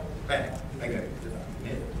 bang, bang,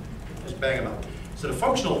 bang, just bang them out. So the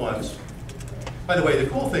functional ones, by the way, the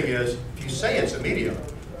cool thing is, if you say it's a medium,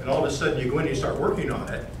 and all of a sudden you go in and you start working on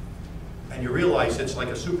it, and you realize it's like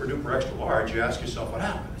a super duper extra large, you ask yourself what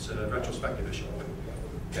happened. It's a retrospective issue.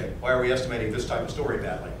 Okay, why are we estimating this type of story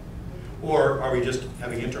badly? Or are we just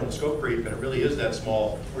having internal scope creep and it really is that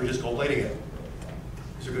small, we're just gold plating it?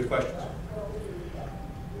 These are good questions.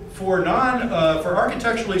 For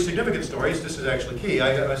architecturally significant stories, this is actually key.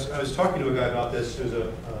 I was talking to a guy about this who's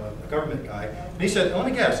a government guy, and he said, let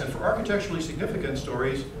me guess, and for architecturally significant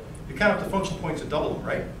stories, you count up the function points and double them,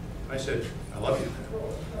 right? And I said, I love you.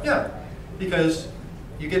 Yeah, because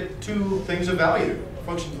you get 2 things of value.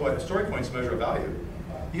 Story points measure a value.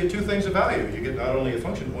 You get 2 things of value. You get not only a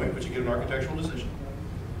function point, but you get an architectural decision.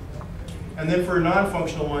 And then for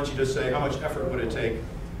non-functional ones, you just say, how much effort would it take?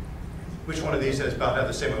 Which one of these has about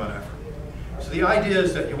the same amount of effort? So the idea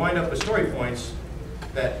is that you wind up with story points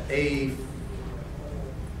that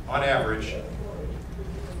on average,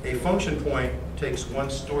 a function point takes 1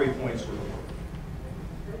 story point's worth of work.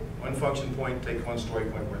 1 function point takes 1 story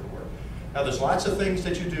point worth of work. Now there's lots of things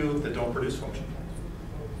that you do that don't produce function points.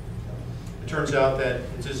 It turns out that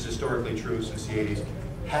this is historically true since the 80s.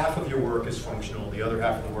 Half of your work is functional, the other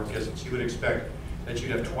half of the work isn't. So you would expect that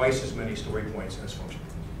you'd have twice as many story points as function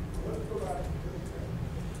points.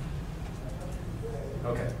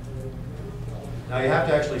 Okay. Now you have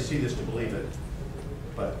to actually see this to believe it.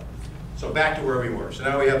 So back to where we were. So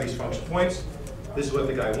now we have these function points. This is what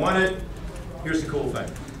the guy wanted. Here's the cool thing.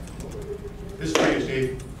 This is for you,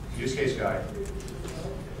 Steve, use case guide.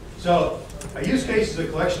 So a use case is a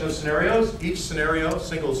collection of scenarios. Each scenario,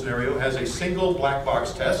 single scenario, has a single black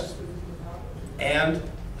box test and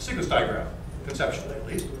a sequence diagram, conceptually at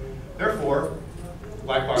least. Therefore, the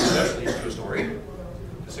black box test leads to a story.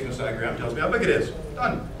 The sequence diagram tells me how big it is.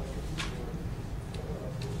 Done.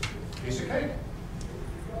 Piece of cake.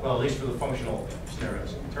 Well, at least for the functional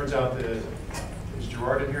scenarios. Turns out that, is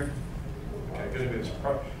Gerard in here? Okay, good.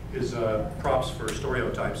 His props for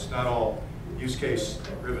stereotypes. Not all use case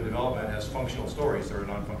driven development has functional stories. There are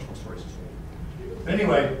non-functional stories as well.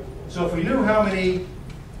 Anyway, so if we knew how many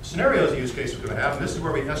scenarios a use case was going to have, and this is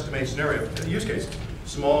where we estimate scenario use case,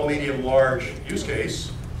 small, medium, large use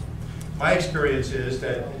case, my experience is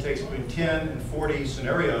that it takes between 10 and 40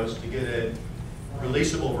 scenarios to get a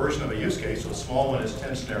releasable version of a use case. So a small one is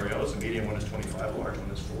 10 scenarios, a medium one is 25, a large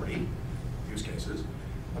one is 40 use cases.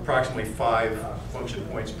 Approximately 5 function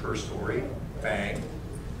points per story. Bang.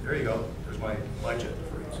 There you go. There's my budget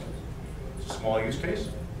for use case. It's a small use case,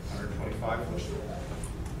 125 per story.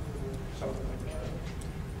 Something like that.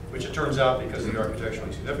 Which it turns out, because the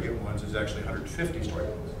architecturally significant ones, is actually 150 story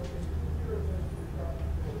points.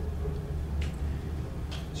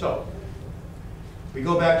 So, we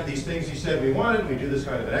go back to these things he said we wanted. We do this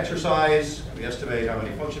kind of an exercise. We estimate how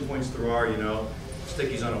many function points there are,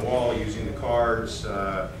 stickies on a wall using the cards,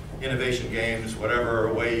 innovation games,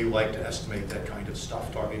 whatever way you like to estimate that kind of stuff,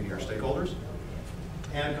 talking to your stakeholders.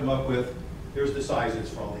 And come up with, here's the sizes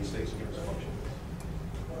for all these things, give us a function.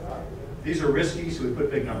 These are risky, so we put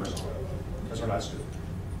big numbers on them, because we're not stupid.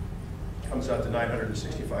 Comes out to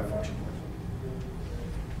 965 function points.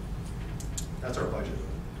 That's our budget.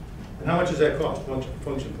 And how much does that cost? Function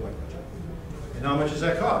point budget. And how much does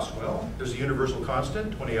that cost? Well, there's a universal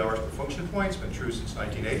constant, 20 hours per function point. It's been true since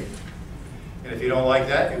 1980. And if you don't like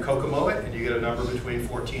that, you Kokomo it, and you get a number between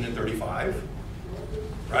 14 and 35,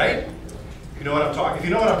 right? You know what I'm talking. If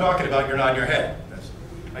you know what I'm talking about, you're nodding your head.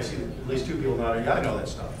 I see at least 2 people nodding. Yeah, I know that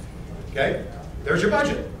stuff. Okay, there's your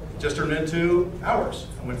budget. Just turned into hours.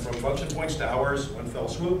 I went from function points to hours, one fell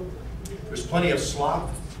swoop. There's plenty of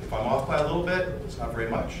slop. If I'm off by a little bit, it's not very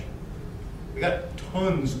much. We got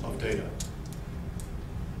tons of data.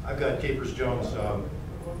 I've got Capers-Jones'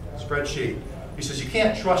 spreadsheet. He says, you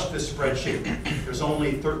can't trust this spreadsheet. There's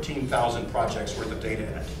only 13,000 projects worth of data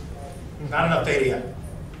in it. Not enough data yet.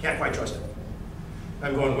 Can't quite trust it.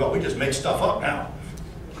 I'm going, well, we just make stuff up now.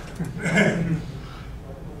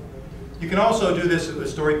 You can also do this with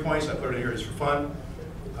story points. I put it in here just for fun.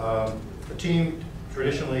 The team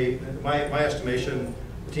traditionally, my estimation,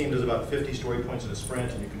 the team does about 50 story points in a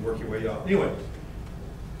sprint, and you can work your way up. Anyway,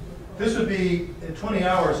 this would be, in 20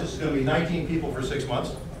 hours, this is going to be 19 people for 6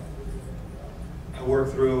 months. I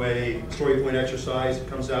work through a story point exercise. It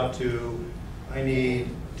comes out to, I need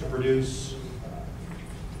to produce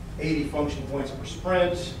 80 function points per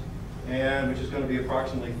sprint, and which is going to be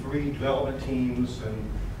approximately 3 development teams, and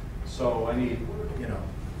so I need, you know,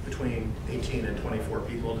 between 18 and 24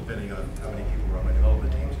 people, depending on how many people are on my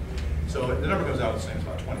development teams. So the number comes out the same, it's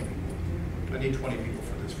about 20 people. I need 20 people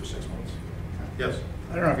for this for 6 months. Yes?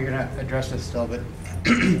 I don't know if you're going to address this still, but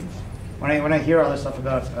when I hear all this stuff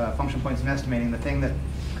about function points and estimating, the thing that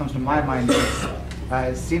comes to my mind is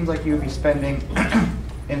it seems like you would be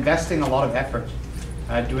investing a lot of effort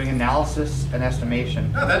doing analysis and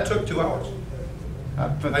estimation. No, that took 2 hours.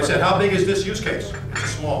 I said, how big is this use case? It's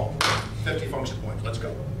small, 50 function points, let's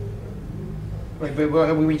go. Like, but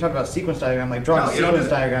when you talk about sequence diagram, like drawing sequence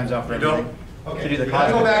diagrams out for everything. Okay, To do the we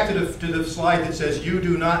gotta go back to the slide that says you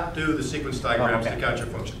do not do the sequence diagrams to count your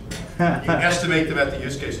functions. You estimate them at the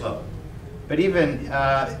use case level. But even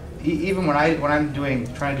when I'm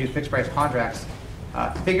trying to do fixed price contracts,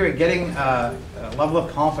 getting a level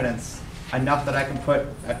of confidence enough that I can put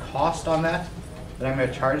a cost on that I'm going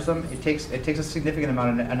to charge them, it takes a significant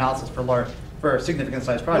amount of analysis for significant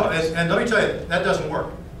size projects. Well, and let me tell you, that doesn't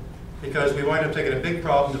work. Because we wind up taking a big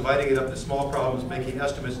problem, dividing it up into small problems, making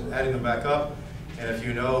estimates and adding them back up. And if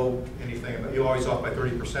you know anything about, you're always off by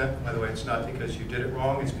 30%. By the way, it's not because you did it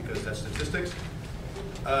wrong, it's because that's statistics.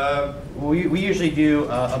 We usually do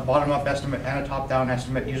a bottom-up estimate and a top-down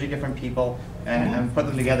estimate, usually different people, and put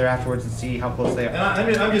them together afterwards and see how close they are.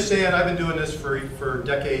 And I'm just saying, I've been doing this for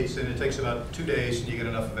decades, and it takes about 2 days, and you get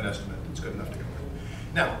enough of an estimate that's good enough to go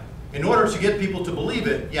with. Now, in order to get people to believe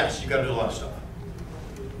it, yes, you've got to do a lot of stuff.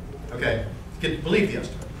 Okay, believe the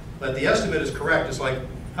estimate. But the estimate is correct. It's like,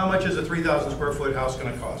 how much is a 3,000 square foot house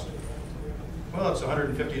going to cost? Well, it's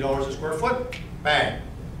 $150 a square foot. Bang,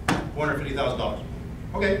 $450,000.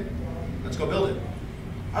 Okay, let's go build it.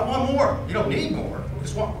 I want more. You don't need more.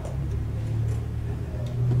 Just want more.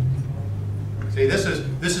 See, this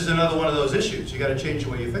is another one of those issues. You got to change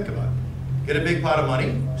the way you think about it. Get a big pot of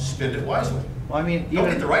money, spend it wisely. Well, I mean, don't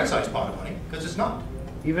get the right size pot of money because it's not.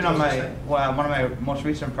 Even on one of my most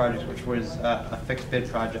recent projects, which was a fixed bid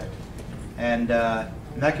project, and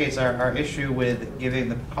in that case, our issue with giving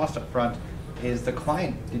the cost up front is the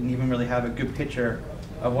client didn't even really have a good picture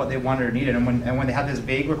of what they wanted or needed, and when they had this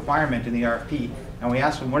vague requirement in the RFP, and we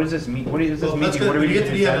asked them, what does this mean? What does this mean? What do we need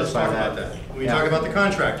to let's talk about that. When we talk about the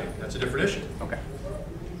contracting, that's a different issue. Okay.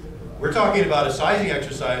 We're talking about a sizing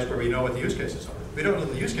exercise where we know what the use cases are. If we don't know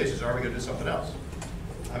what the use cases are, we're going to do something else.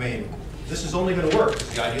 I mean, this is only going to work.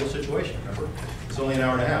 It's the ideal situation, remember? It's only an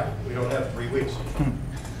hour and a half. We don't have 3 weeks.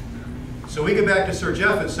 So we get back to Sir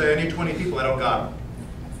Jeff and say, I need 20 people, I don't got them.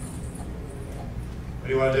 What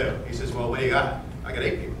do you want to do? He says, well, what do you got? I got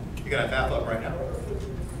 8 people. You got a half up right now.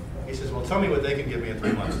 He says, well, tell me what they can give me in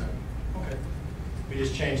 3 months. Okay. We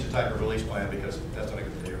just changed the type of release plan because that's not a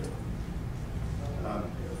good deal.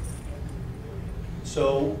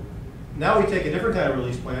 So now we take a different kind of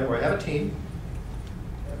release plan where I have a team.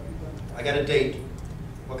 I got a date.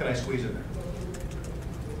 What can I squeeze in there?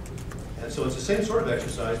 And so it's the same sort of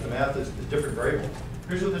exercise. The math is a different variable.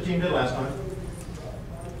 Here's what the team did last time.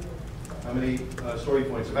 How many story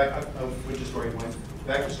points? Which is story points?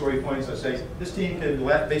 Back to story points. I say this team can,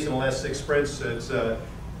 based on the last 6 sprints, it's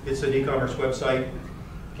an e-commerce website.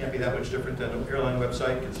 Can't be that much different than an airline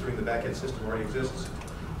website, considering the back-end system already exists.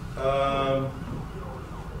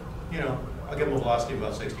 You know, I'll give them a velocity of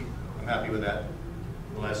about 60. I'm happy with that.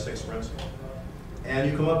 The last 6 sprints. And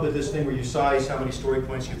you come up with this thing where you size how many story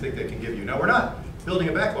points you think they can give you. Now, we're not building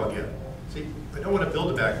a backlog yet. See, I don't want to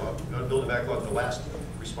build a backlog. I want to build a backlog the last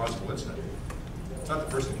responsible incident. It's not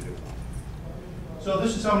the first thing to do. So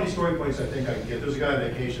this is how many story points I think I can get. There's a guy on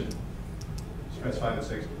vacation, spends 5 and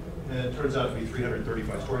 6, and it turns out to be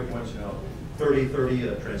 335 story points. You know,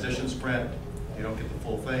 30-30 a transition sprint. You don't get the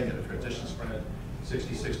full thing in a transition sprint.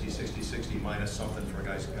 60-60, 60-60 minus something for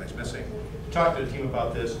guys missing. Talk to the team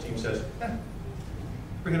about this. The team says,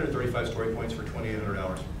 335 story points for 2,800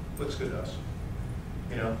 hours. Looks good to us.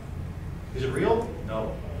 You know, is it real?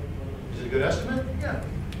 No. Is it a good estimate? Yeah.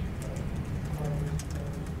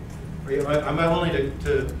 Am I willing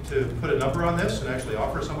to put a number on this and actually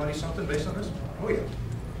offer somebody something based on this? Oh yeah.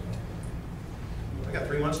 I got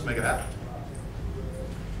 3 months to make it happen.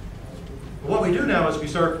 But what we do now is we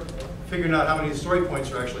start figuring out how many story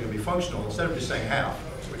points are actually going to be functional instead of just saying half,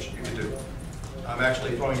 which you could do. I'm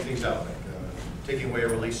actually throwing things out, like taking away a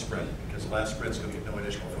release sprint because the last sprint's going to get no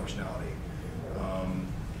additional functionality.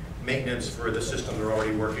 Maintenance for the system they're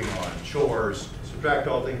already working on, chores, subtract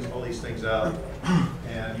all these things out,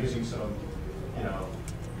 and using some, you know,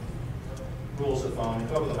 rules of thumb,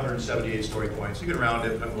 come up with 178 story points. You can round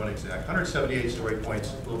it, not one exact. 178 story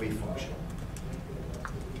points will be functional.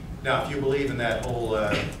 Now, if you believe in that whole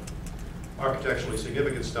architecturally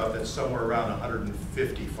significant stuff, that's somewhere around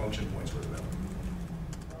 150 function points worth of it.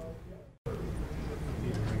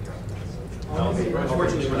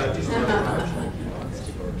 Unfortunately, we're not using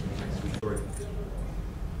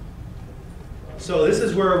So this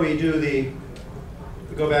is where we do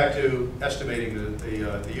we go back to estimating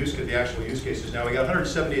the actual use cases. Now we got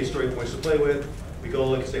 178 story points to play with. We go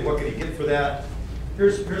look and say, what can you get for that?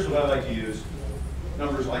 Here's what I like to use.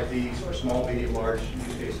 Numbers like these for small, medium, large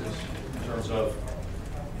use cases in terms of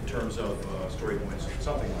story points,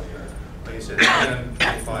 something like that. Like I said, 10,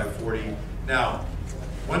 25, 40. Now,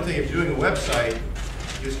 one thing, if you're doing a website,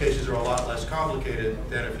 use cases are a lot less complicated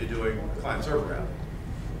than if you're doing a client-server app.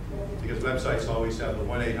 Because websites always have the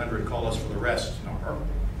 1-800 call us for the rest number,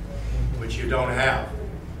 which you don't have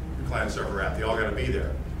your client-server app. They all got to be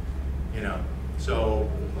there, you know. So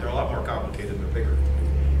they're a lot more complicated and they're bigger.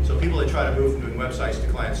 So people that try to move from doing websites to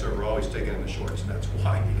client-server always take it in the shorts, and that's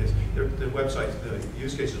why, because the websites, the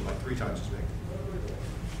use cases are like 3 times as big,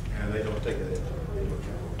 and they don't take it into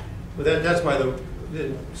account. But that's why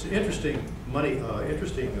it's interesting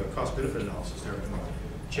cost-benefit analysis there.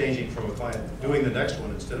 Changing from a client, doing the next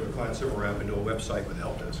one instead of a client server app into a website with a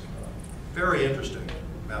help desk. Very interesting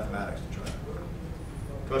mathematics to try.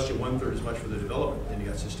 Cost you 1/3 as much for the development, then you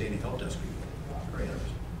got sustaining help desk people. Very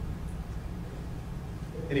interesting.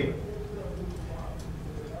 Anyway,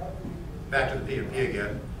 back to the P&P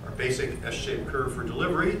again. Our basic S-shaped curve for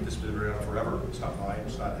delivery. This has been around forever. It's not mine.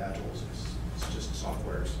 It's not Agile. It's just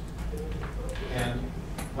softwares. And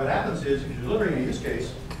what happens is, if you're delivering a use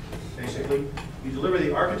case, basically, you deliver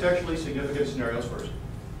the architecturally significant scenarios first,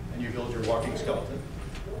 and you build your walking skeleton,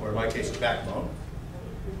 or in my case, a backbone.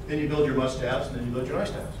 Then you build your must-haves, and then you build your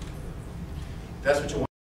nice-to-haves. That's what you want.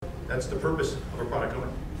 That's the purpose of a product owner,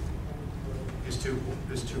 is to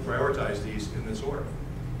prioritize these in this order.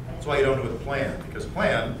 That's why you don't do it with a plan, because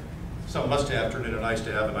plan, some must-have turned into a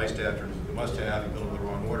nice-to-have, a nice-to-have turns into a must-have, you build them in the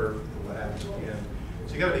wrong order, what happens at the end.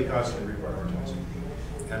 So you got to be constantly reprioritizing.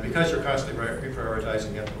 And because you're constantly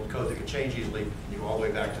reprioritizing, you have to build code that can change easily, you go all the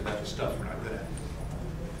way back to that stuff we're not good at.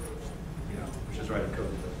 You know, which is writing code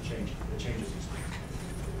that changes easily.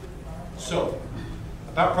 So,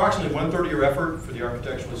 about approximately 1/3 of your effort for the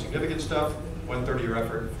architecturally significant stuff, 1/3 of your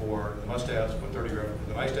effort for the must-haves, 1/3 of your effort for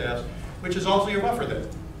the nice-to-haves, which is also your buffer then.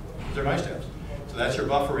 They're nice-to-haves. So that's your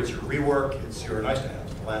buffer, it's your rework, it's your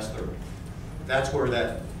nice-to-haves, the last third. That's where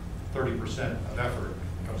that 30% of effort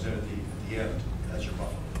comes in at the end. That's your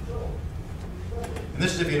buffer. And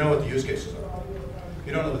this is if you know what the use cases are. If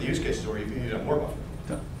you don't know what the use cases are, you have more buffer.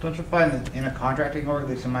 Don't you find that in a contracting org, at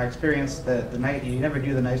least in my experience, you never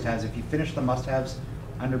do the nice-to-haves. If you finish the must-haves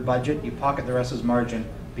under budget, you pocket the rest as margin,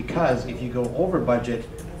 because if you go over budget,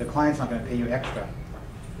 the client's not going to pay you extra.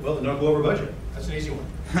 Well, then don't go over budget. That's an easy one.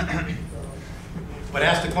 But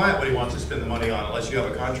ask the client what he wants to spend the money on, unless you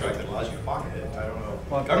have a contract that allows you to pocket it. I don't know.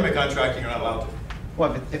 Well, government contracting, you're not allowed to.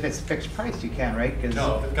 Well, if it's fixed price, you can, right?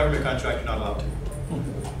 No, if it's government contract, you're not allowed to.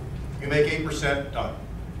 You make 8%, done.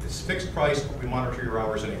 It's fixed price, we monitor your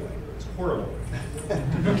hours anyway. It's horrible.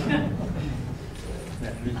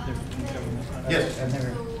 Yes? So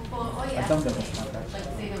for all your estimates, like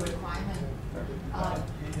say the requirement,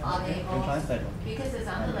 are they all, because it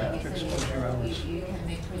sounded like you said you can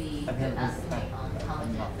make pretty good estimate on how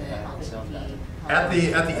much of the At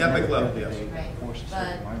the epic level, yes. Right,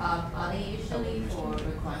 but are they usually for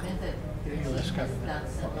requirements that your team has done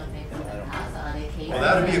similar things in the past? Are they cases? Well,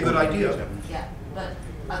 that would be a good idea. Yeah, but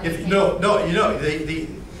are If they no, you know, the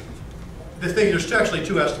thing, there's actually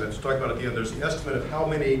 2 estimates. We'll talk about at the end. There's the estimate of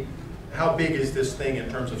how big is this thing in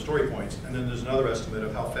terms of story points, and then there's another estimate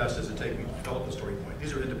of how fast does it take me to develop the story point.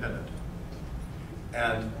 These are independent.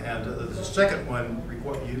 And the second one,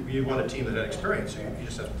 you want a team that had experience, so you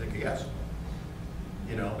just have to take a guess.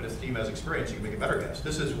 You know, but if the team has experience, you can make a better guess.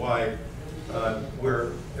 This is why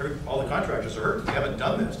all the contractors are hurt. They haven't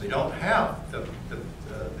done this. They don't have the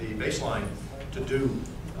baseline to do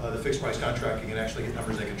the fixed price contracting and actually get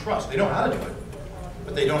numbers they can trust. They know how to do it,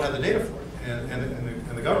 but they don't have the data for it.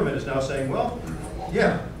 And the government is now saying, well,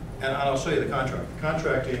 yeah, and I'll show you the contract.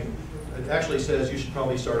 Contracting, it actually says you should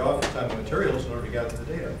probably start off with time and materials in order to gather the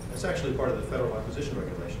data. That's actually part of the federal acquisition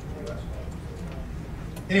regulation in the US.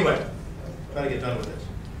 Anyway, trying to get done with this.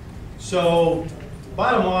 So,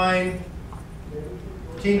 bottom line,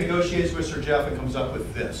 team negotiates with Sir Jeff and comes up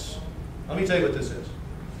with this. Let me tell you what this is.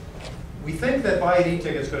 We think that buy an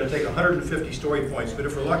e-ticket is going to take 150 story points, but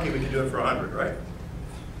if we're lucky, we can do it for 100, right?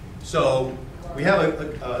 So we have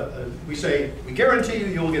we say, we guarantee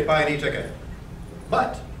you will get buy an e-ticket.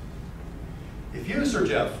 But if you, Sir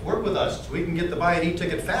Jeff, work with us so we can get the buy an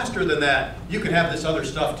e-ticket faster than that, you can have this other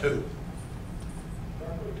stuff too.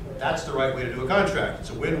 That's the right way to do a contract.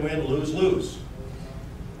 It's a win-win, lose-lose.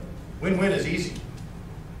 Win-win is easy.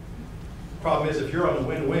 Problem is, if you're on the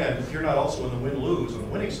win-win, if you're not also on the win-lose, on the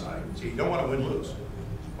winning side, see, you don't want to win-lose. You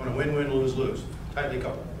want to win-win, lose-lose, tightly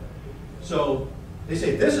coupled. So they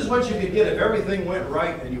say, this is what you could get if everything went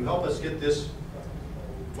right and you help us get this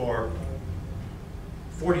for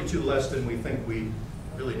 42 less than we think we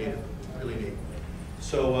really need.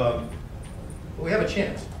 So but we have a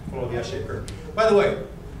chance to follow the S-shaped curve. By the way,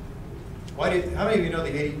 how many of you know the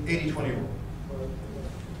 80-20 rule?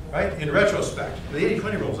 Right? In retrospect, the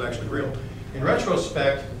 80-20 rule is actually real. In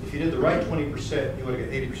retrospect, if you did the right 20%, you would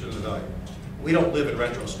get 80% of the value. We don't live in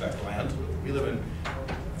retrospect land. We live in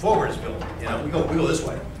forwards building. You know, we go this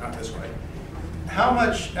way, not this way. How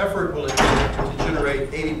much effort will it take to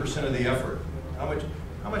generate 80% of the effort? How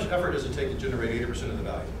much effort does it take to generate 80% of the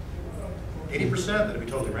value? 80%, that'd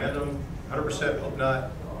be totally random. 100%, hope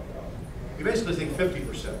not. We basically think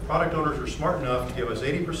 50%. Product owners are smart enough to give us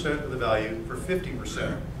 80% of the value for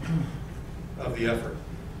 50% of the effort.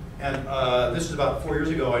 And this is about 4 years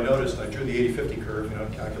ago. I noticed, I drew the 80-50 curve, you know,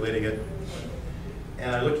 calculating it.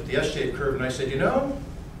 And I looked at the S-shaped curve and I said, you know,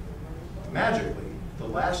 magically, the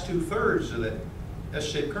last 2/3 of the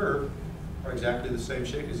S-shaped curve are exactly the same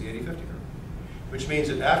shape as the 80-50 curve. Which means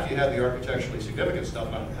that after you have the architecturally significant stuff,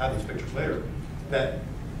 and I'll have these pictures later, that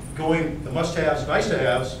going the must-haves,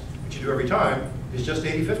 nice-to-haves, which you do every time, is just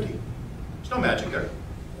 80-50. There's no magic there.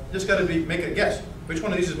 You just got to make a guess. Which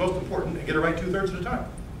one of these is most important and get it right 2/3 of the time.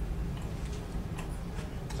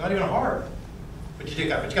 It's not even hard, but you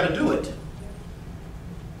got to do it.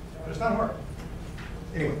 But it's not hard.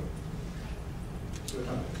 Anyway.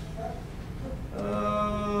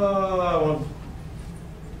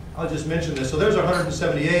 I'll just mention this. So there's our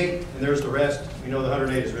 178, and there's the rest. We know the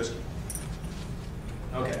 108 is risky.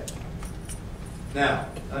 Okay. Now,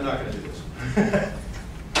 I'm not going to do this.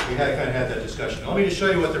 We kind of had that discussion. Let me just show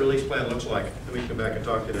you what the release plan looks like. Then we can come back and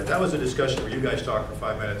talk to that. That was a discussion where you guys talked for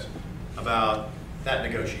 5 minutes about that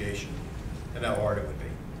negotiation and how hard it would be.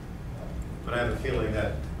 But I have a feeling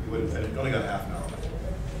that we wouldn't finish. We only got half an hour left.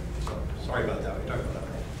 So sorry about that. We talked about that.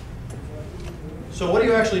 So what do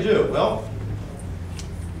you actually do? Well,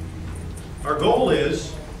 our goal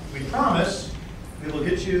is, we promise, we will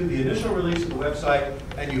get you the initial release of the website,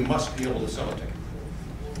 and you must be able to sell a ticket.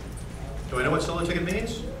 Do I know what sell a ticket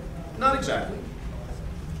means? Not exactly,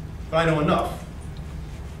 but I know enough.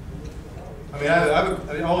 I mean,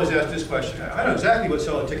 I always ask this question. I know exactly what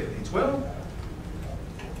sell a ticket means. Well,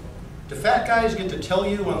 do fat guys get to tell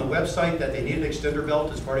you on the website that they need an extender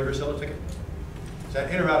belt as part of your sell a ticket? Is that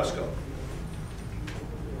in or out of scope?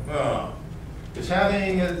 Is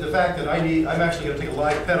having the fact that I'm actually going to take a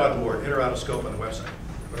live pet on board in or out of scope on the website?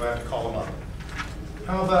 Or do I have to call them up?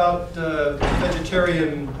 How about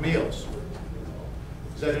vegetarian meals?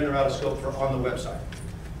 Is that in or out of scope on the website?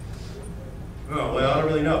 Oh, well, I don't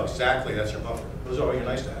really know. Exactly, that's your buffer. Those are all your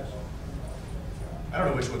nice to haves. I don't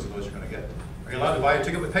know which ones of those you're going to get. Are you allowed to buy a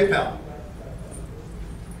ticket with PayPal?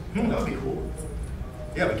 That would be cool.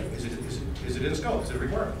 Yeah, but is it in scope? Is it a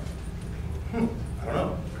requirement? I don't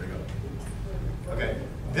know. There you go. Okay,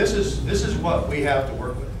 this is what we have to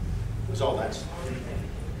work with. Is all that stuff.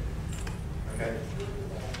 Okay.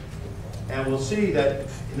 And we'll see that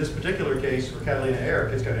in this particular case for Catalina Air,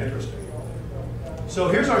 it gets kind of interesting. So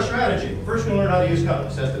here's our strategy. First, we'll learn how to use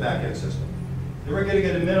Cutlass. That's the back-end system. Then we're going to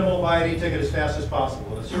get a minimal buy an e-ticket as fast as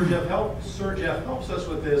possible. And if Sir Jeff helps us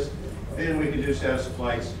with this, then we can do status of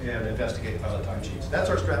flights and investigate pilot time sheets. That's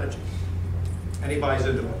our strategy. And he buys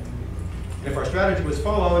into it. And if our strategy was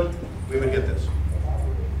followed, we would get this.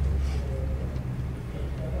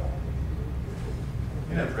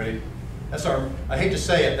 Isn't that pretty? That's our, I hate to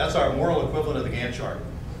say it, that's our moral equivalent of the Gantt chart.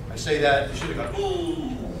 I say that, you should have gone,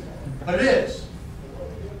 ooh, but it is.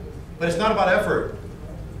 But it's not about effort.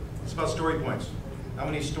 It's about story points. How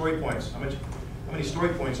many story points? How many story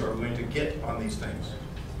points are we going to get on these things,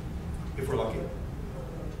 if we're lucky?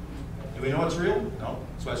 Do we know it's real? No.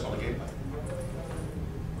 That's why it's called a game plan.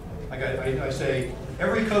 Like I say,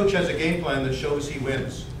 every coach has a game plan that shows he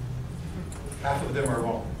wins. Half of them are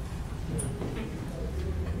wrong.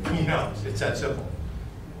 You know, it's that simple.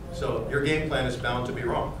 So your game plan is bound to be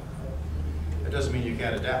wrong. That doesn't mean you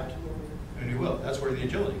can't adapt. And you will. That's where the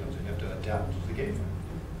agility comes in. You have to adapt to the game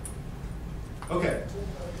plan. Okay.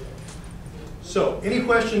 So, any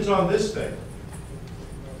questions on this thing?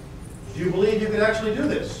 Do you believe you can actually do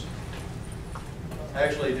this? I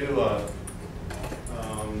actually do.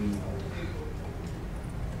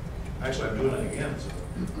 Actually, I'm doing it again. It's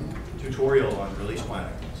a tutorial on release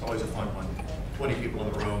planning. It's always a fun one. 20 people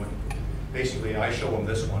in the room, and basically I show them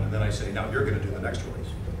this one, and then I say, now you're going to do the next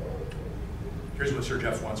release. Here's what Sir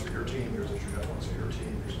Jeff wants for your team. Here's what Sir Jeff wants for your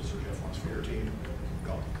team. Here's what Sir Jeff wants for your team.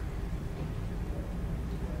 Go.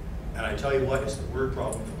 And I tell you what, it's the word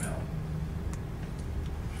problem from hell.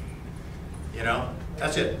 You know,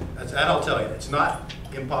 that's it. That I'll tell you. It's not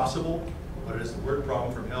impossible, but it is the word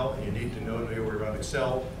problem from hell, and you need to know your way around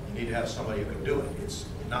Excel. You need to have somebody who can do it. It's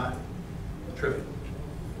not trivial,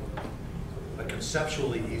 but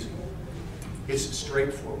conceptually easy. It's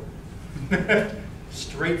straightforward.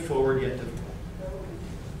 Straightforward yet difficult.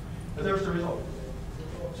 But there's the result.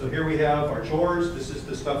 So here we have our chores. This is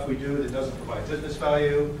the stuff we do that doesn't provide business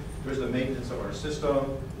value. There's the maintenance of our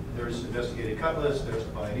system. There's investigated cut list. There's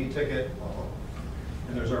the buy and e ticket.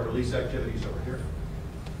 And there's our release activities over here.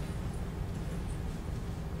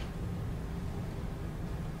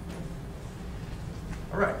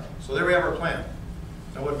 All right, so there we have our plan.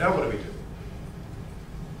 Now what do we do?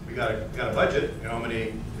 We got a budget. You know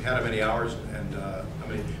we had how many hours, and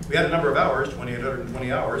we had a number of hours,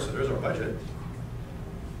 2,820 hours. So there's our budget.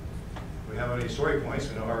 We have any story points.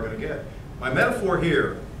 We know how we're going to get. My metaphor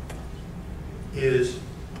here is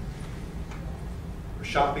we're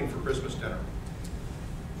shopping for Christmas dinner.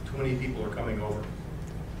 20 people are coming over.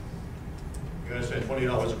 You're going to spend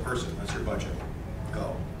 $20 a person. That's your budget.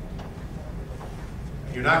 Go.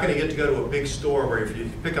 You're not going to get to go to a big store where if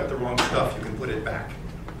you pick up the wrong stuff, you can put it back.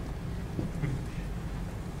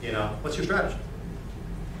 You know, what's your strategy?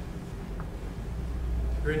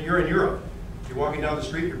 You're in Europe. You're walking down the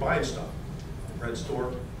street, you're buying stuff. The bread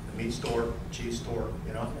store, the meat store, cheese store,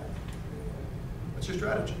 you know. What's your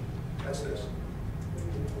strategy? That's this.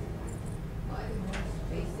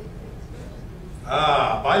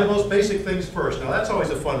 Buy the most basic things first. Now that's always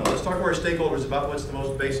a fun one. Let's talk to our stakeholders about what's the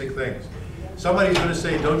most basic things. Somebody's going to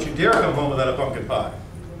say, don't you dare come home without a pumpkin pie.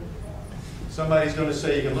 Somebody's going to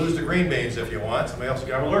say, you can lose the green beans if you want. Somebody else will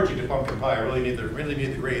say, I'm allergic to pumpkin pie. I really need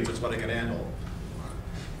the greens. That's what I can handle.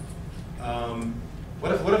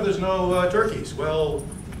 What if there's no turkeys? Well,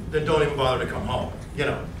 then don't even bother to come home. You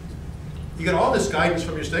know, you get all this guidance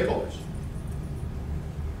from your stakeholders.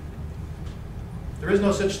 There is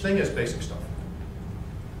no such thing as basic stuff.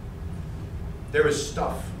 There is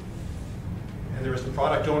stuff. And there is the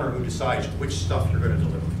product owner who decides which stuff you're going to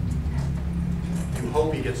deliver. You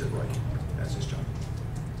hope he gets it right. That's his job.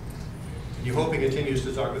 And you hope he continues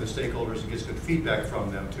to talk with the stakeholders and gets good feedback from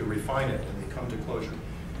them to refine it, and they come to closure.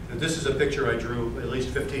 And this is a picture I drew at least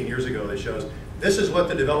 15 years ago that shows this is what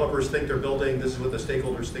the developers think they're building, this is what the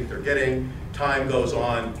stakeholders think they're getting. Time goes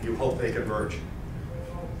on, you hope they converge.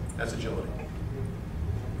 That's agility.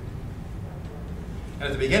 And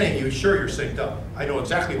at the beginning, you're sure you're synced up. I know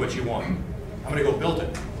exactly what you want. I'm going to go build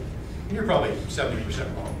it. And you're probably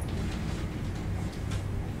 70% wrong.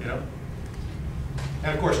 You know?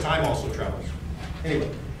 And of course, time also travels. Anyway,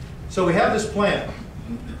 so we have this plan.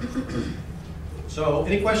 So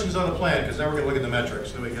any questions on the plan? Because now we're going to look at the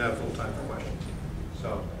metrics, then we can have full time for questions.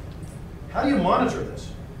 So how do you monitor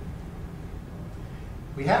this?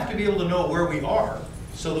 We have to be able to know where we are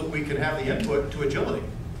so that we can have the input to agility.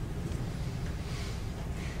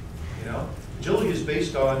 You know, agility is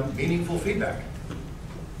based on meaningful feedback.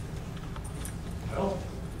 Well,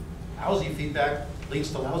 lousy feedback leads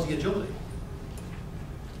to lousy agility.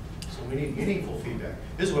 So we need meaningful feedback.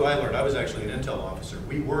 This is what I learned. I was actually an intel officer.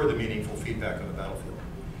 We were the meaningful feedback on the battlefield.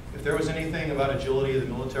 If there was anything about agility in the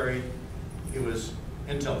military, it was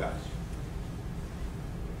intel guys.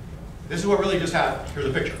 This is what really just happened. Here's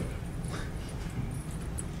a picture.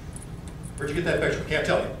 Where'd you get that picture? Can't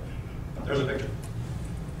tell you. There's a picture.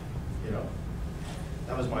 You know,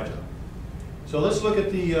 that was my job. So let's look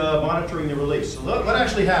at the monitoring the release. So what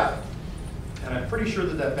actually happened? And I'm pretty sure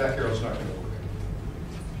that back arrow is not going to work.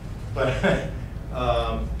 But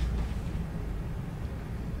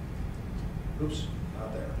Oops,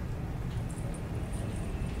 not there.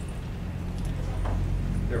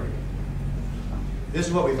 There we go. This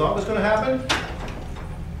is what we thought was going to happen.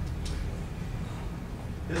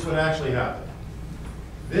 This is what actually happened.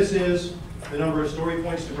 This is the number of story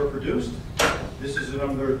points that were produced. This is the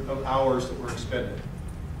number of hours that were expended.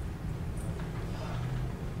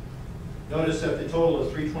 Notice that the total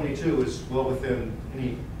of 322 is well within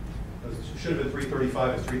any, it should have been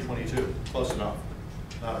 335, it's 322. Close enough,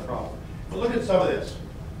 not a problem. But look at some of this.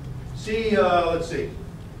 See, let's see.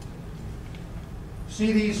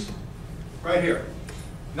 See these right here.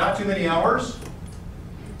 Not too many hours,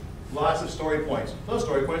 lots of story points. Those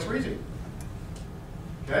story points were easy.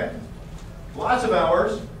 Okay? Lots of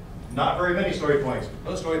hours, not very many story points.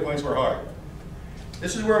 Those story points were hard.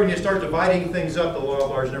 This is where when you start dividing things up, the law of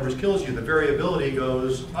large numbers kills you. The variability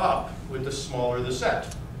goes up with the smaller the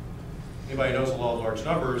set. Anybody knows the law of large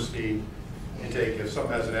numbers, you take, if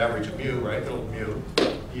something has an average of mu, right, little mu,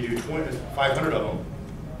 you do 500 of them.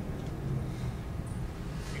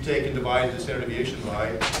 You take and divide the standard deviation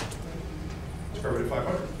by square root of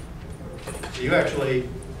 500. So you actually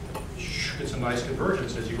get some nice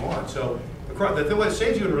convergence as you go on. So what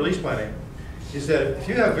saves you in release planning is that if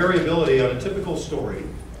you have variability on a typical story,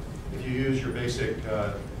 if you use your basic,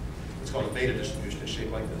 it's called a beta distribution, it's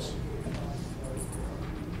shaped like this.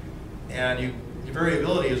 And your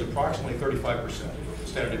variability is approximately 35%. The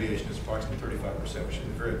standard deviation is approximately 35%, which the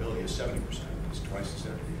variability is 70%. It's twice the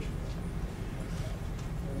standard deviation.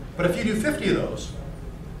 But if you do 50 of those,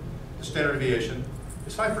 the standard deviation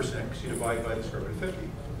is 5% because you divide by the square root of 50,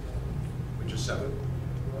 which is 7.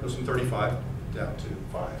 It goes from 35 down to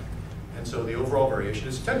 5. And so the overall variation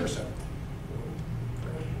is 10%.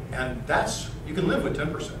 And you can live with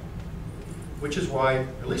 10%, which is why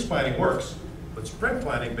release planning works, but sprint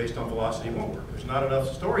planning based on velocity won't work. There's not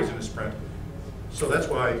enough stories in a sprint. So that's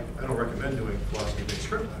why I don't recommend doing velocity-based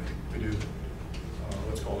sprint planning. We do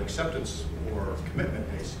what's called acceptance or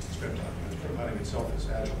commitment-based sprint planning. Sprint planning itself is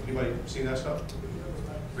agile. Anybody seen that stuff?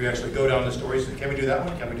 We actually go down the stories and can we do that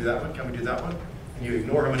one? Can we do that one? Can we do that one? And you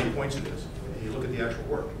ignore how many points it is. And you look at the actual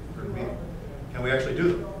work. Can we actually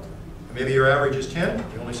do them? And maybe your average is 10,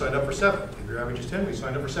 you only signed up for 7. If your average is 10, we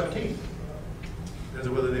signed up for 17. Depends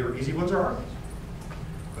on whether they were easy ones or hard ones.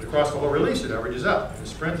 But across the whole release, it averages out. In a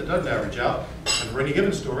sprint, it doesn't average out. And for any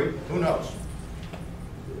given story, who knows?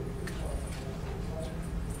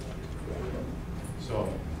 So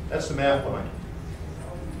that's the math behind it.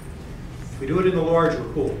 If we do it in the large,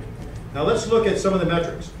 we're cool. Now let's look at some of the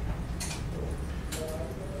metrics.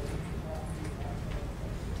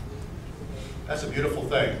 That's a beautiful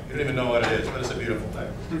thing. You don't even know what it is, but it's a beautiful thing.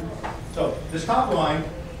 So this top line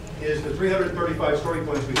is the 335 story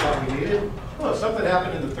points we thought we needed. Well, something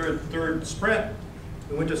happened in the third sprint.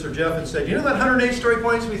 We went to Sir Jeff and said, you know that 108 story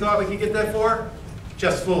points we thought we could get that for?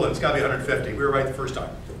 Just fooling, it's got to be 150. We were right the first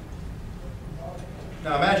time.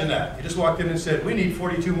 Now imagine that. You just walked in and said, we need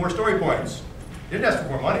 42 more story points. You didn't ask for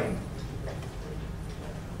more money.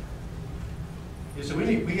 You said,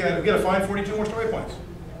 we got to find 42 more story points.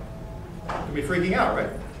 You'll be freaking out, right?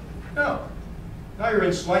 No. Now you're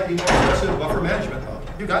in slightly more aggressive buffer management mode.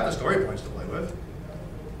 You've got the story points to play with.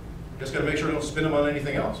 Just got to make sure you don't spin them on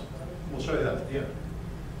anything else. We'll show you that at the end.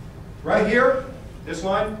 Right here, this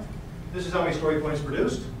line, this is how many story points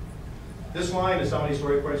produced. This line is how many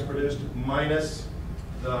story points produced minus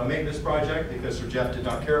the maintenance project because Sir Jeff did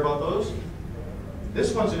not care about those.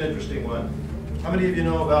 This one's an interesting one. How many of you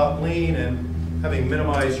know about lean and having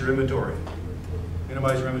minimized your inventory?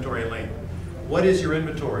 Minimize your inventory in lean. What is your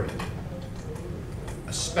inventory?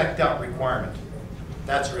 A spec'd out requirement.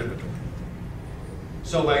 That's your inventory.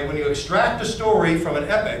 So when you extract a story from an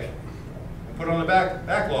epic and put it on the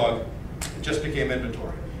backlog, it just became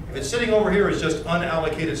inventory. If it's sitting over here as just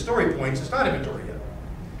unallocated story points, it's not inventory yet.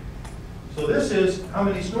 So this is how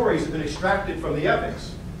many stories have been extracted from the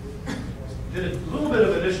epics. Did a little bit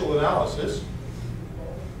of initial analysis.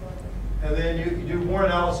 And then you do more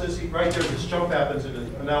analysis. Right there, this jump happens in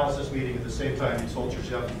an analysis meeting at the same time you told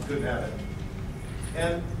yourself you couldn't have it.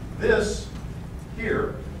 And this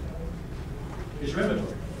here is your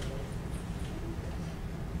inventory.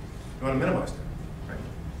 You want to minimize that, right?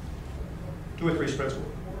 2 or 3 sprints worth.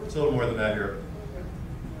 It's a little more than that here.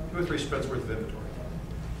 2 or 3 sprints worth of inventory.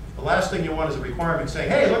 The last thing you want is a requirement saying,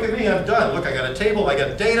 hey, look at me, I'm done. Look, I got a table, I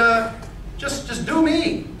got data. Just do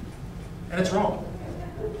me. And it's wrong.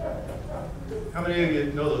 How many of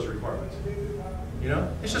you know those requirements? You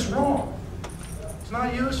know? It's just wrong. It's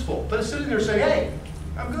not useful. But it's sitting there saying, hey,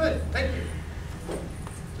 I'm good, thank you.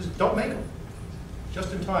 Just don't make them.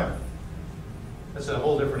 Just in time. That's a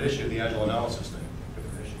whole different issue, the agile analysis thing,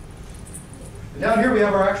 different issue. And down here we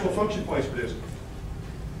have our actual function points produced.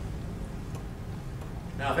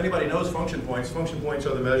 Now, if anybody knows function points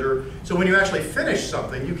are the measure. So when you actually finish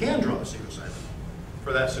something, you can draw the sequence diagram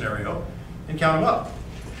for that scenario and count them up.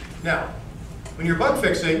 Now, when you're bug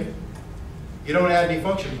fixing, you don't add any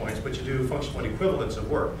function points, but you do function point equivalents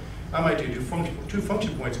of work. I might do two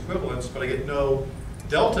function points equivalents, but I get no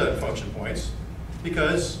delta in function points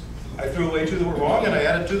because I threw away two that were wrong and I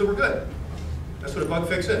added two that were good. That's what a bug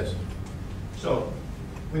fix is. So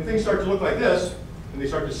when things start to look like this, and they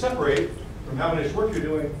start to separate from how much work you're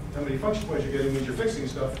doing, how many function points you're getting means you're fixing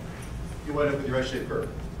stuff, you wind up with your S-shaped curve,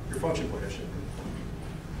 your function point S-shaped curve.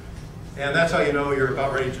 And that's how you know you're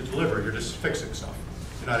about ready to deliver. You're just fixing stuff.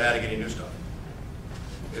 You're not adding any new stuff.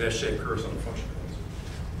 It S-shaped curves on the function points.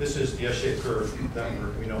 This is the S-shaped curve that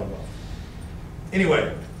we know well.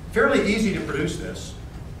 Anyway, fairly easy to produce this,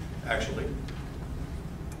 actually.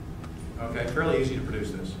 Okay, fairly easy to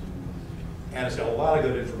produce this. And it's got a lot of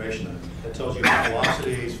good information in it. It tells you about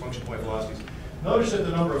velocities, function point velocities. Notice that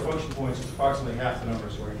the number of function points is approximately half the number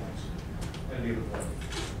of story points at a given point.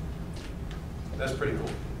 That's pretty cool.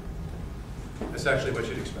 That's actually what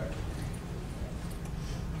you'd expect.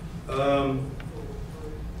 How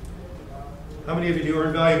many of you do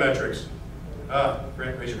earned value metrics?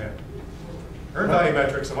 Grant, raise your hand. Earned value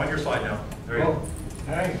metrics, I'm on your slide now. There you go.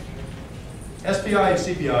 Hey. SPI and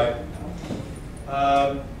CPI.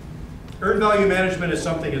 Earned value management is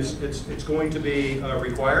something it's going to be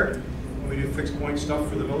required when we do fixed point stuff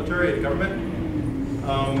for the military and government.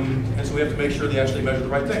 And so we have to make sure they actually measure the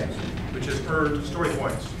right things, which is earned story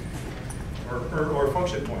points or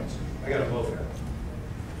function points. I got them both here.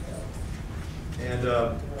 And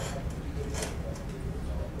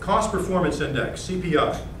cost performance index,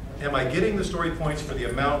 CPI. Am I getting the story points for the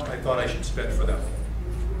amount I thought I should spend for them?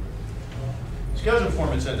 Schedule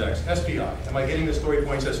performance index, SPI. Am I getting the story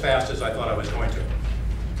points as fast as I thought I was going to?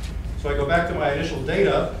 So I go back to my initial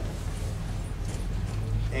data,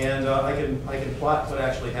 and I can plot what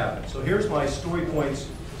actually happened. So here's my story points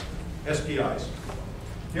SPIs.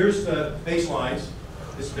 Here's the baselines.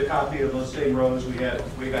 This is the copy of those same rows we had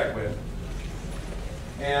way back when.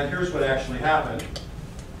 And here's what actually happened.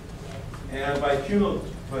 And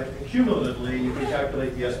cumulatively, you can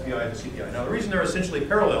calculate the SPI and the CPI. Now, the reason they're essentially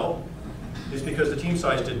parallel is because the team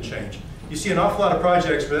size didn't change. You see an awful lot of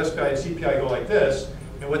projects where SPI and CPI go like this,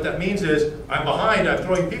 and what that means is I'm behind, I'm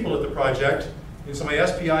throwing people at the project, and so my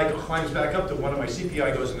SPI climbs back up to one, and my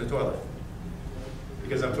CPI goes in the toilet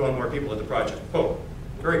because I'm throwing more people at the project. Oh,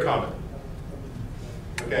 very common.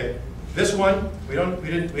 Okay, this one we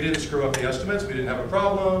didn't screw up the estimates, we didn't have a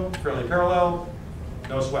problem, fairly parallel,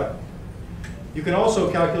 no sweat. You can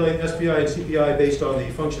also calculate SPI and CPI based on the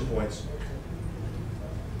function points.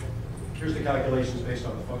 Here's the calculations based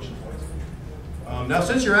on the function points. Now,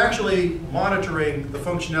 since you're actually monitoring the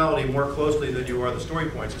functionality more closely than you are the story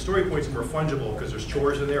points are more fungible because there's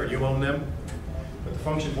chores in there and you own them, but the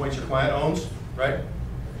function points your client owns, right?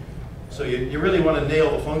 So you really want to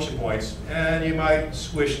nail the function points, and you might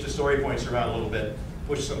squish the story points around a little bit,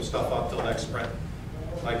 push some stuff up till next sprint,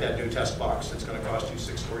 like that new test box that's going to cost you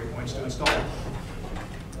 6 story points to install.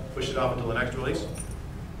 Push it off until the next release.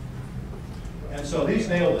 And so these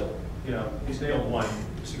nailed it. You know, these nailed one.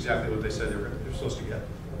 It's exactly what they said they're supposed to get.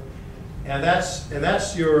 And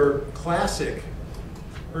that's your classic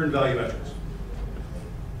earned value metrics.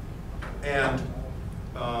 And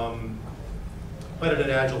but in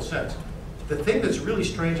an agile sense. The thing that's really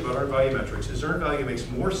strange about earned value metrics is earned value makes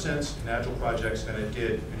more sense in agile projects than it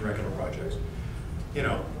did in regular projects. You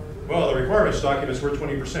know, well, the requirements document's worth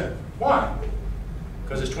 20%. Why?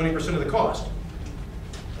 Because it's 20% of the cost.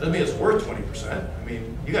 Doesn't mean it's worth 20%. I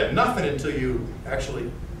mean, you got nothing until you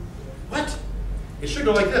actually, what? It should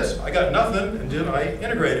go like this. I got nothing, and then I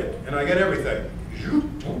integrate it, and I get everything.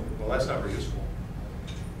 Well, that's not very useful.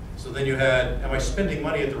 So then you had, am I spending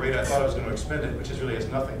money at the rate I thought I was going to expend it, which really has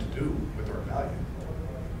nothing to do with earned value.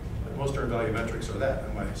 But most earned value metrics are that.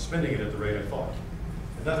 Am I spending it at the rate I thought?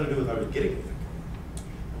 It has nothing to do with how I was getting anything.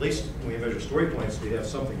 At least when we measure story points, we have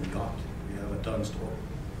something we got. We have a done story.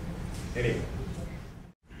 Anyway.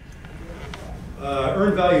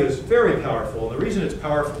 Earned value is very powerful. The reason it's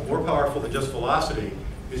powerful, more powerful than just velocity,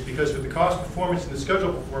 is because with the cost performance and the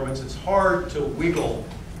schedule performance, it's hard to wiggle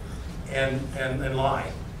and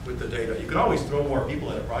lie with the data. You can always throw more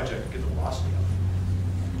people at a project to get the velocity up.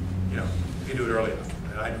 You know, if you do it early enough,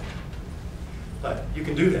 and I know. But you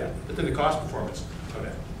can do that, but then the cost performance go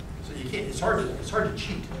down. So you can't, it's hard to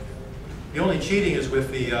cheat. The only cheating is with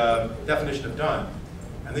the definition of done.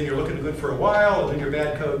 And then you're looking good for a while, and then your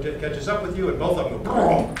bad code catches up with you, and both of them go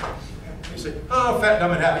boom. You say, oh, fat,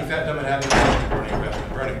 dumb, and happy, fat, dumb, and happy,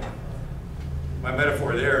 burning. My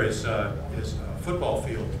metaphor there is a football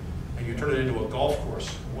field, and you turn it into a golf course,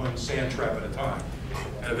 one sand trap at a time.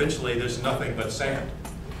 And eventually there's nothing but sand,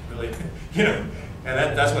 really, you know.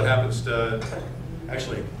 And that's what happens to,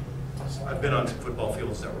 actually, I've been on football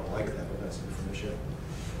fields that were like that, but that's the definition.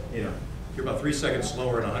 You know, you're about 3 seconds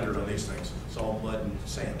slower than 100 on these things. It's all mud and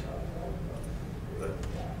sand. But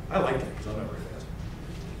I like that because I'm not very fast.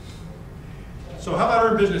 So how about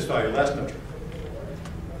earned business value, last metric?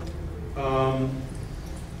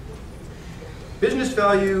 Business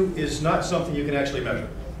value is not something you can actually measure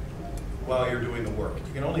while you're doing the work.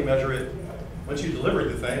 You can only measure it once you deliver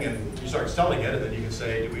the thing and you start selling it, and then you can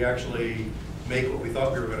say, did we actually make what we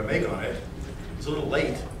thought we were going to make on it? It's a little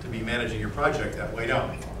late to be managing your project that way.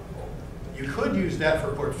 Now, you could use that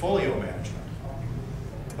for portfolio management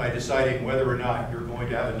by deciding whether or not you're going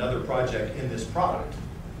to have another project in this product.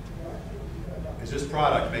 Is this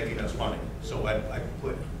product making us money? So I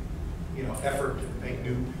put, you know, effort to make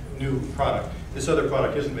new product. This other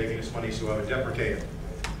product isn't making us money, so I would deprecate it.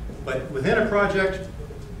 But within a project,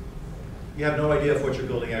 you have no idea if what you're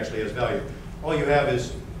building actually has value. All you have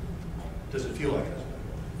is, does it feel like it has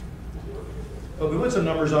value? But we put some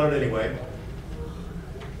numbers on it anyway,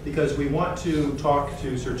 because we want to talk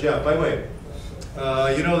to Sir Jeff. By the way,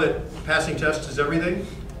 you know that passing tests is everything.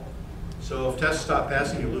 So if tests stop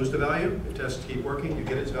passing, you lose the value. If tests keep working, you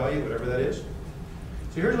get its value, whatever that is.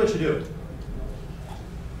 So here's what you do.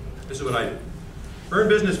 This is what I do. Earned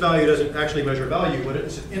business value doesn't actually measure value, but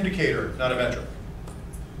it's an indicator, not a metric.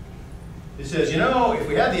 It says, you know, if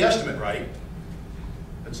we had the estimate right,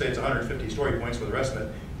 let's say it's 150 story points with our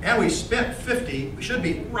estimate, and we spent 50, we should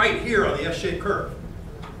be right here on the S-shaped curve.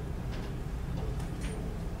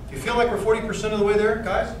 Do you feel like we're 40% of the way there,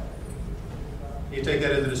 guys? You take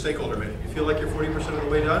that into the stakeholder meeting. You feel like you're 40% of the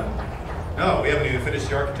way done? No, we haven't even finished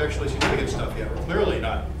the architecturally significant stuff yet. We're clearly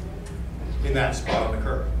not in that spot on the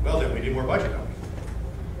curve. Well, then we need more budget, don't we?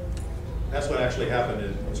 That's what actually happened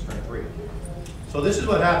in sprint 3. So this is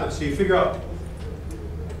what happens. So you figure out,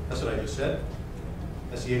 that's what I just said.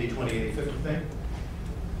 That's the 80-20, 80-50 thing.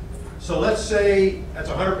 So let's say that's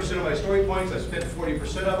 100% of my story points. I spent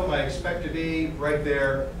 40% of them. I expect to be right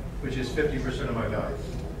there, which is 50% of my value.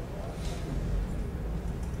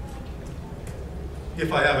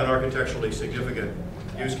 If I have an architecturally significant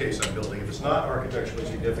use case I'm building. If it's not architecturally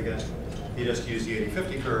significant, you just use the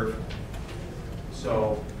 80-50 curve.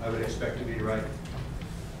 So I would expect to be right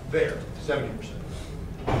there, 70%.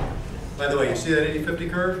 By the way, you see that 80-50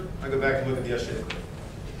 curve? I go back and look at the S-shaped curve.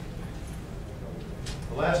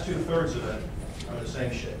 The last 2/3 of it are the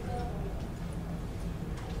same shape.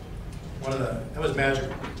 That was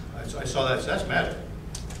magical. I saw that, so that's magic.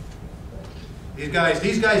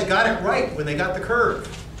 These guys got it right when they got the curve.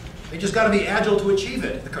 They just got to be agile to achieve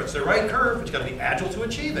it. It's the right curve, but you got to be agile to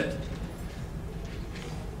achieve it.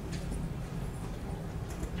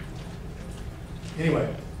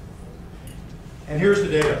 Anyway, and here's the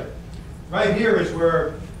data. Right here is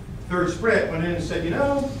where third sprint went in and said, you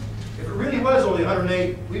know, if it really was only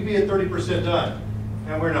 108, we'd be at 30% done.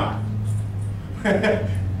 And we're not.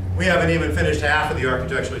 We haven't even finished half of the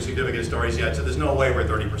architecturally significant stories yet, so there's no way we're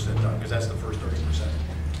 30% done, because that's the first 30%.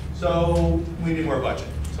 So we need more budget.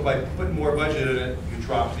 So by putting more budget in it, you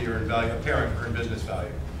drop the earned value, apparent earned business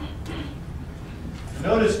value.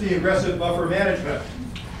 Notice the aggressive buffer management.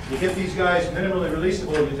 You get these guys minimally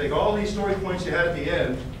releasable, and you take all these story points you had at the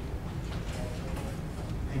end,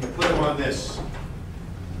 and you put them on this.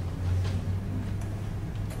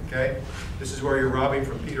 Okay? This is where you're robbing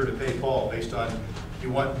from Peter to pay Paul, based on you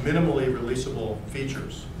want minimally releasable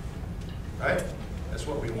features. Right? That's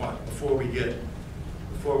what we want before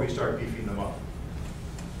we start beefing them up.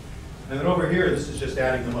 And then over here, this is just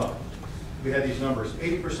adding them up. We had these numbers,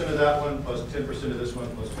 80% of that one, plus 10% of this one,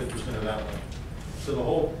 plus 10% of that one. So the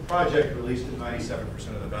whole project released at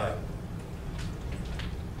 97% of the value.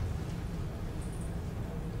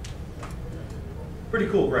 Pretty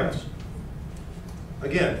cool graphs.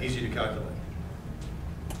 Again, easy to calculate.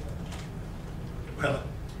 Well,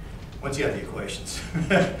 once you have the equations.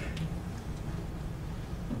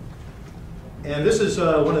 And this is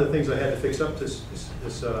one of the things I had to fix up this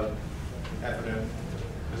acronym,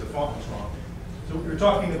 because the font was wrong. So we were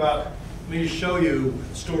talking about, let me just show you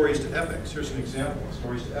stories to epics. Here's an example of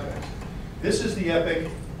stories to epics. This is the epic,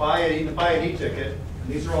 buy an e-ticket,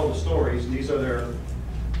 and these are all the stories, and these are their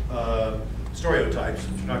stereotypes,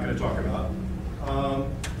 which we're not going to talk about.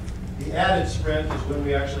 The added sprint is when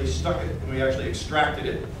we actually when we actually extracted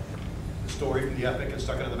it, the story from the epic, and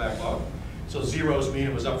stuck it in the backlog. So zeros mean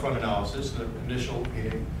it was upfront analysis, the initial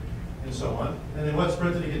meaning. and so on. And then what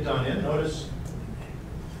sprint did he get done in? Notice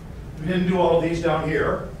we didn't do all of these down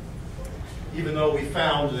here, even though we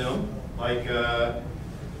found them, like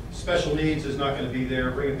special needs is not going to be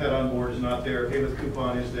there, bring a pet on board is not there, pay with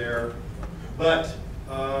coupon is there, but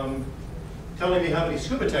telling me how many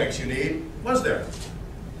scuba tanks you need was there.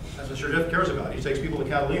 That's what Sheriff cares about. He takes people to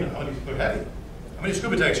Catalina. How many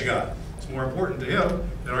scuba tanks you got? It's more important to him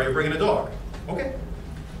than are you bringing a dog. Okay.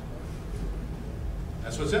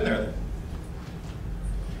 That's what's in there then.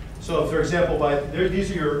 So, for example,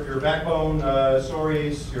 these are your backbone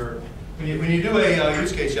stories. When you do a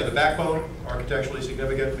use case, you have the backbone, architecturally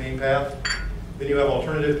significant main path. Then you have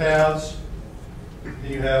alternative paths.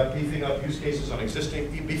 Then you have beefing up use cases on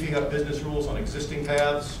beefing up business rules on existing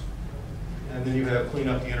paths. And then you have clean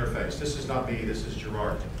up the interface. This is not me, this is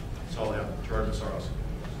Gerard. That's all I have, Gerard Massaros.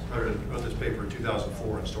 I wrote this paper in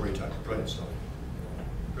 2004 on story time. Brilliant stuff.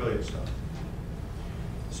 Brilliant stuff.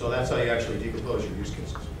 So that's how you actually decompose your use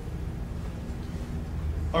cases.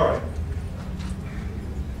 All right.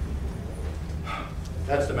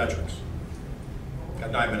 That's the metrics.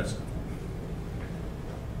 Got 9 minutes.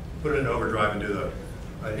 Put it in overdrive and do the.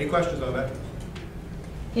 Any questions on metrics?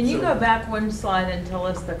 Can you go back one slide and tell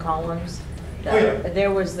us the columns? Oh, yeah.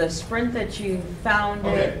 There was the sprint that you found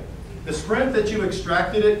Okay. it. The sprint that you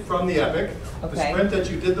extracted it from the epic, the Okay. sprint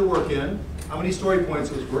that you did the work in, how many story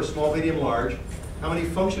points were small, medium, large, how many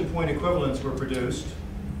function point equivalents were produced,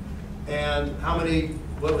 and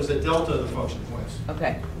what was the delta of the function points.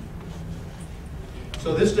 Okay.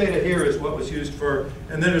 So this data here is what was used for,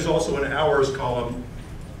 and then there's also an hours column.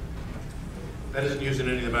 That isn't used in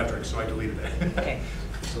any of the metrics, so I deleted it. Okay.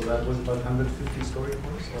 So that was about 150 story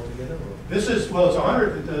points altogether? Or? This is, well, it's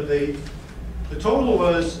 100, the total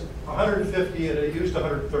was 150 and it used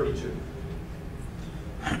 132.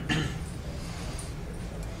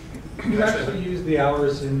 You actually use the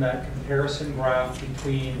hours in that comparison graph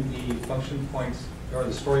between the function points or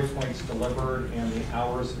the story points delivered and the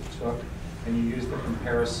hours it took, and you use the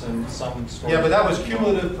comparison some story. Yeah, but that was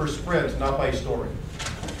cumulative per sprint, not by story.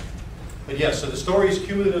 But yes, so the story is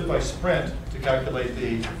cumulative by sprint to calculate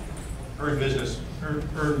the earned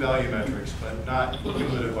value metrics, but not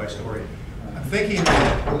cumulative by story. I'm thinking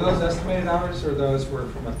that Were those estimated hours, or those were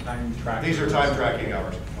from a time tracking? these are time tracking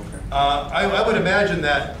hours. Okay. I would imagine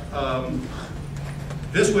that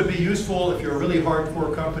this would be useful if you're a really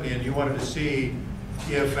hardcore company and you wanted to see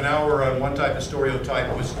if an hour on one type of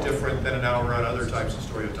stereotype was different than an hour on other types of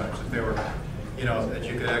stereotypes. If they were, that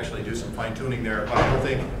you could actually do some fine tuning there. But I don't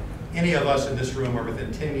think any of us in this room are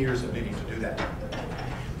within 10 years of needing to do that.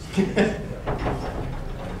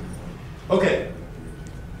 Okay.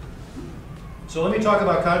 So let me talk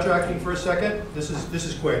about contracting for a second. This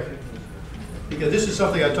is quick, because this is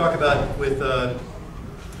something I talk about with.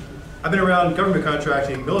 I've been around government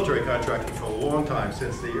contracting, military contracting for a long time,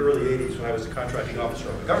 since the early '80s when I was a contracting officer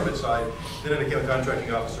on the government side. Then I became a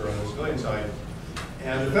contracting officer on the civilian side.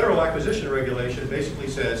 And the federal acquisition regulation basically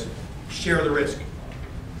says, share the risk.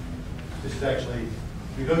 This is actually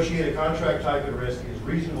negotiate a contract type of risk is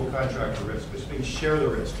reasonable contractor risk, which means share the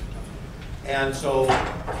risk. And so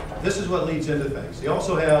this is what leads into things. They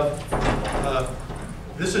also have,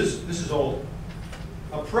 this is old,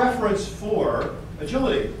 a preference for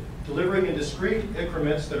agility, delivering in discrete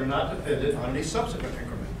increments that are not dependent on any subsequent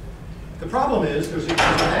increment. The problem is there's a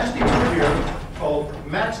nasty word here called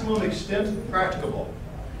maximum extent practicable.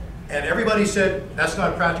 And everybody said, that's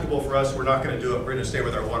not practicable for us, we're not going to do it, we're going to stay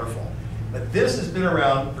with our waterfall. But this has been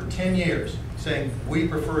around for 10 years, saying we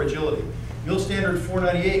prefer agility. Yield Standard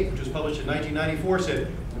 498, which was published in 1994, said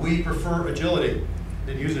we prefer agility.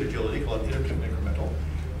 Didn't use it agility, called iterative incremental.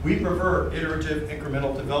 We prefer iterative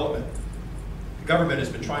incremental development. The government has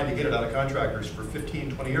been trying to get it out of contractors for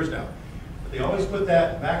 15, 20 years now. But they always put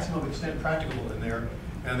that maximum extent practicable in there,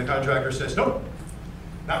 and the contractor says, nope,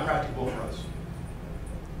 not practicable for us.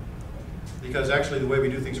 Because actually the way we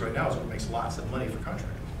do things right now is what makes lots of money for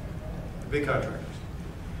contractors, big contractors.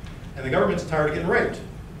 And the government's tired of getting raped.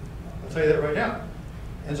 I'll tell you that right now.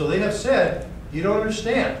 And so they have said, you don't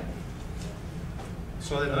understand.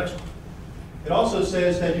 So then the next one. It also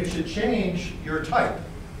says that you should change your type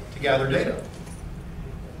to gather data.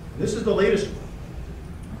 And this is the latest one.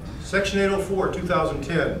 Section 804,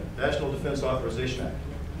 2010, National Defense Authorization Act.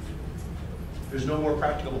 There's no more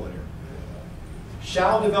practicable in here.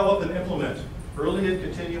 Shall develop and implement early and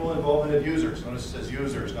continual involvement of users. Notice it says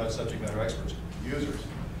users, not subject matter experts. Users.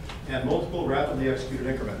 And multiple rapidly executed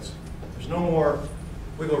increments. There's no more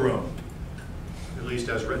wiggle room, at least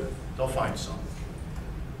as written. They'll find some.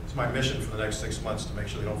 It's my mission for the next 6 months to make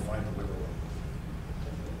sure they don't find the wiggle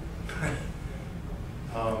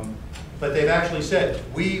room. But they've actually said,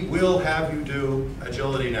 we will have you do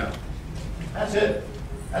agility now. That's it.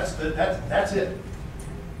 That's it.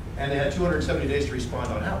 And they had 270 days to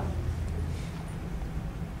respond on how.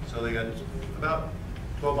 So they got about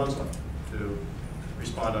 12 months left to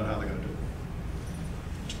respond on how they're going to do it.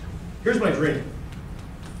 Here's my dream.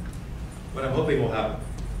 What I'm hoping will happen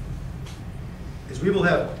is we will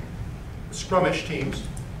have scrummish teams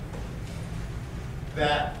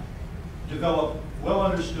that develop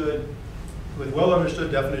with well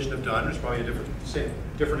understood definition of done. There's probably different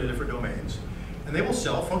in different domains, and they will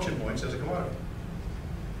sell function points as a commodity.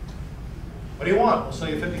 What do you want? We'll sell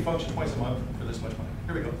you 50 function points a month for this much money.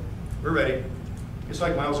 Here we go. We're ready. It's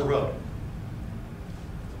like miles of road.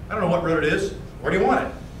 I don't know what road it is. Where do you want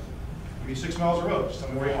it? Give me 6 miles of road. Just tell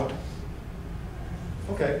me where you want it.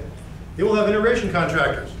 Okay. You will have integration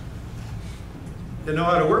contractors that know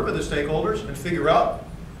how to work with the stakeholders and figure out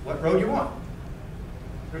what road you want.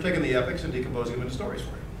 They're taking the epics and decomposing them into stories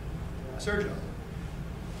for you. That's their job.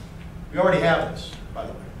 We already have this, by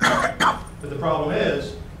the way. But the problem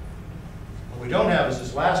is, what we don't have is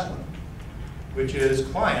this last one, which is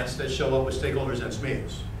clients that show up with stakeholders and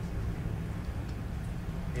SMEs.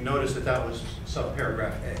 You notice that that was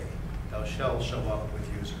subparagraph A. Thou shalt show up with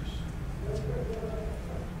users.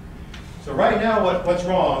 So right now what's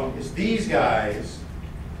wrong is these guys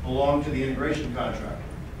belong to the integration contractor.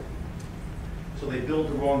 So they build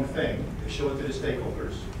the wrong thing, they show it to the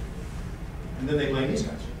stakeholders, and then they blame these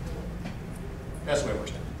guys. That's the way it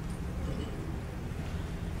works now.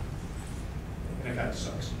 And it kind of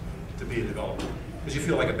sucks to be a developer, because you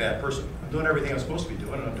feel like a bad person. I'm doing everything I'm supposed to be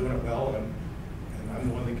doing, and I'm doing it well, and I'm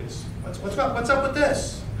the one that gets, what's up with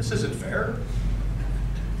this? This isn't fair.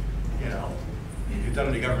 You know, you've done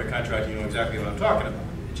any government contract, you know exactly what I'm talking about.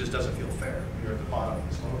 It just doesn't feel fair. You're at the bottom of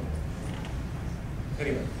this moment.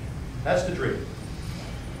 Anyway, that's the dream.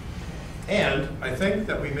 And I think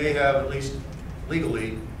that we may have, at least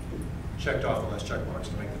legally, checked off the last checkbox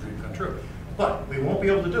to make the dream come true. But we won't be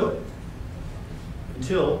able to do it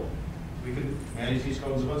until we can manage these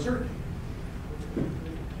cones of uncertainty.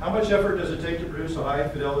 How much effort does it take to produce a high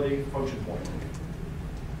fidelity function point?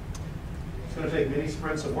 It's going to take many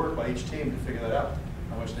sprints of work by each team to figure that out,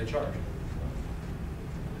 how much they charge.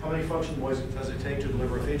 How many function points does it take to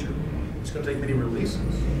deliver a feature? It's going to take many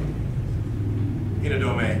releases in a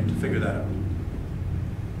domain to figure that out.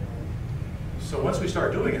 So once we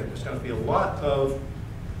start doing it, there's going to be a lot of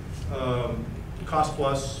cost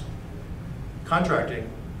plus contracting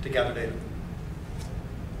to gather data.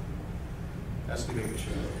 That's the big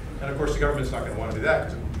issue. And of course, the government's not going to want to do that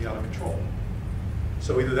because it will be out of control.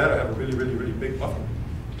 So either that or have a really, really, really big buffer.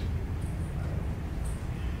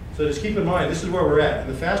 So just keep in mind, this is where we're at. And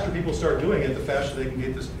the faster people start doing it, the faster they can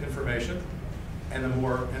get this information, and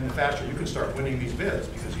the faster you can start winning these bids,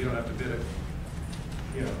 because you don't have to bid it.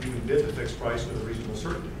 You know, you can bid the fixed price with a reasonable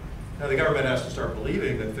certainty. Now the government has to start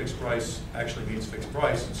believing that fixed price actually means fixed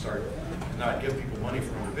price and not give people money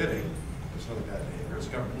for underbidding. It's not a bad behavior. It's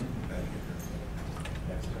government bad behavior.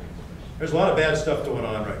 There's a lot of bad stuff going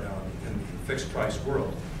on right now in the fixed price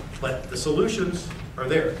world, but the solutions are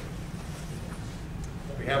there.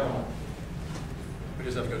 We have them all. We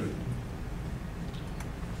just have to go do it.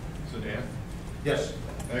 So Dan? Yes.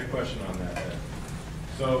 I have a question on that then.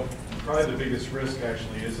 So probably the biggest risk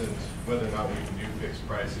actually isn't whether or not we can do fixed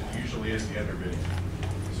price. It usually is the underbidding.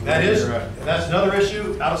 So That's another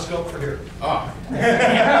issue out of scope for here. Ah.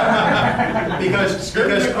 because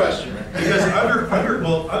question, right? Because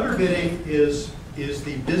underbidding is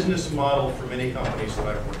the business model for many companies that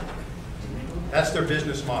I've worked with. That's their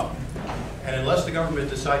business model. And unless the government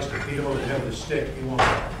decides to beat them over the head with a stick, you won't.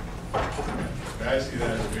 I see that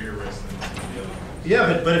as a bigger risk than the other.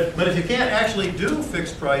 Yeah, but if you can't actually do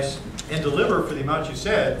fixed price and deliver for the amount you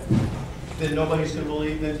said, then nobody's going to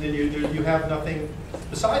believe that. Then you have nothing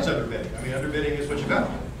besides underbidding. I mean, underbidding is what you got.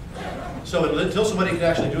 So until somebody can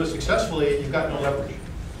actually do it successfully, you've got no leverage.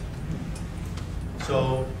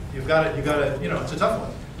 So you got to, you know, it's a tough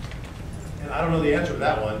one. And I don't know the answer to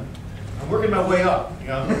that one. I'm working my way up. You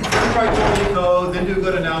know, write totally code, then do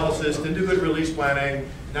good analysis, then do good release planning.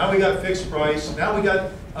 Now we got fixed price. Now we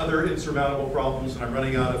got other insurmountable problems, and I'm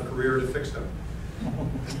running out of career to fix them.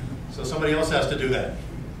 So somebody else has to do that.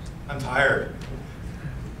 I'm tired.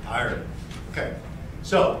 Tired. Okay.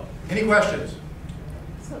 So, any questions?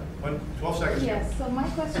 So, 12 seconds. yes, so my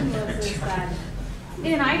question was is that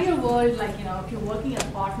in an ideal world, like, you know, if you're working in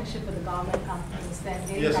a partnership with the government companies, then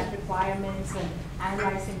getting Yes. that requirements and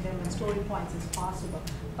analyzing them and story points is possible.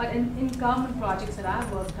 But in government projects that I've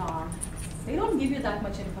worked on, they don't give you that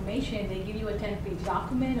much information. They give you a 10-page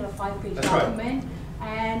document or a 5-page That's right. document.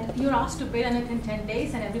 and you're asked to bid within 10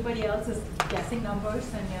 days, and everybody else is guessing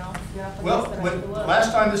numbers, and you know, you're up Well, against the rest of the world.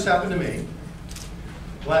 last time this happened to me,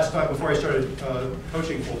 last time before I started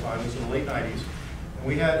coaching full-time, was in the late 90s, and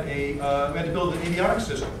we had to build an avionics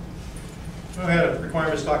system. So we had a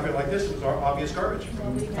requirements document like this. It was our obvious garbage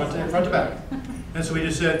from front to back. And so we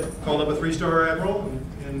just called up a 3-star admiral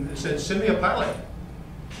and said, send me a pilot.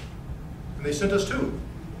 And they sent us 2.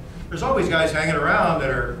 There's always guys hanging around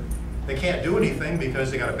they can't do anything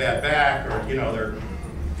because they got a bad back, or you know,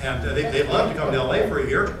 they'd love to come to LA for a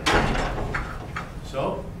year.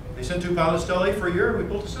 So they sent 2 pilots to LA for a year, and we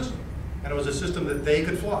built a system. And it was a system that they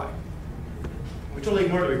could fly. We totally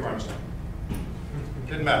ignored the requirements.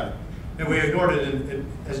 Didn't matter. And we ignored it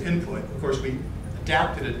as input. Of course, we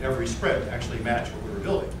adapted it every sprint to actually match what we were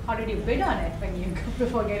building. How did you bid on it when you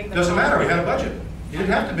before getting the Doesn't matter, we contract? had a budget. You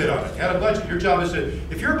didn't have to bid on it, you had a budget. Your job is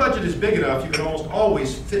if your budget is big enough, you can almost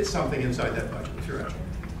always fit something inside that budget if you're Agile.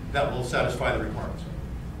 That will satisfy the requirements.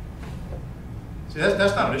 See,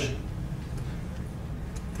 that's not an issue.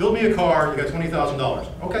 Build me a car, you got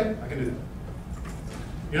 $20,000. Okay, I can do that.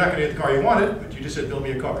 You're not gonna get the car you wanted, but you just said, build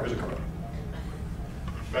me a car, here's a car.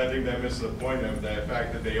 But I think that misses the point of the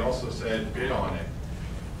fact that they also said bid on it.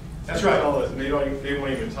 That's right. They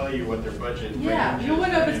won't even tell you what their budget. Yeah, range you is would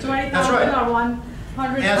or know if it's anything. 20,000 That's right. or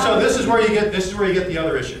 100,000. And so this is where you get the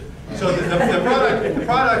other issue. So the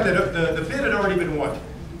bid had already been won.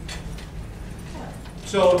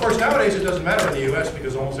 So of course nowadays it doesn't matter in the U.S.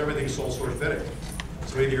 because almost everything is sole source bidding.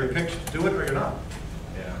 So either you're picked to do it or you're not.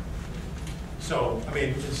 Yeah. So I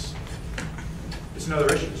mean it's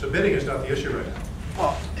another issue. So bidding is not the issue right now.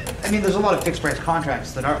 Well, I mean, there's a lot of fixed price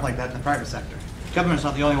contracts that aren't like that in the private sector. Government's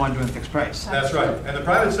not the only one doing fixed price. That's right. And the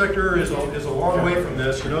private sector is a long way from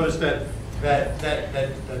this. You notice that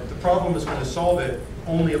the problem is going to solve it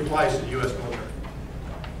only applies to the U.S. military.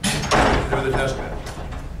 They're the test bed.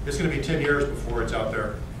 It's going to be 10 years before it's out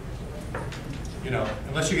there. You know,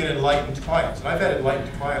 unless you get enlightened clients. And I've had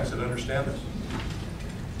enlightened clients that understand this.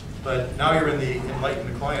 But now you're in the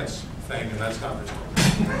enlightened clients thing, and that's not this.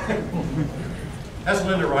 That's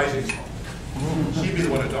Linda Rising's fault. She'd be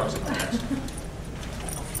the one who talks about this.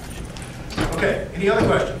 Okay, any other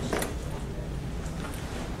questions?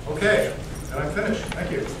 Okay, and I'm finished.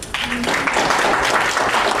 Thank you.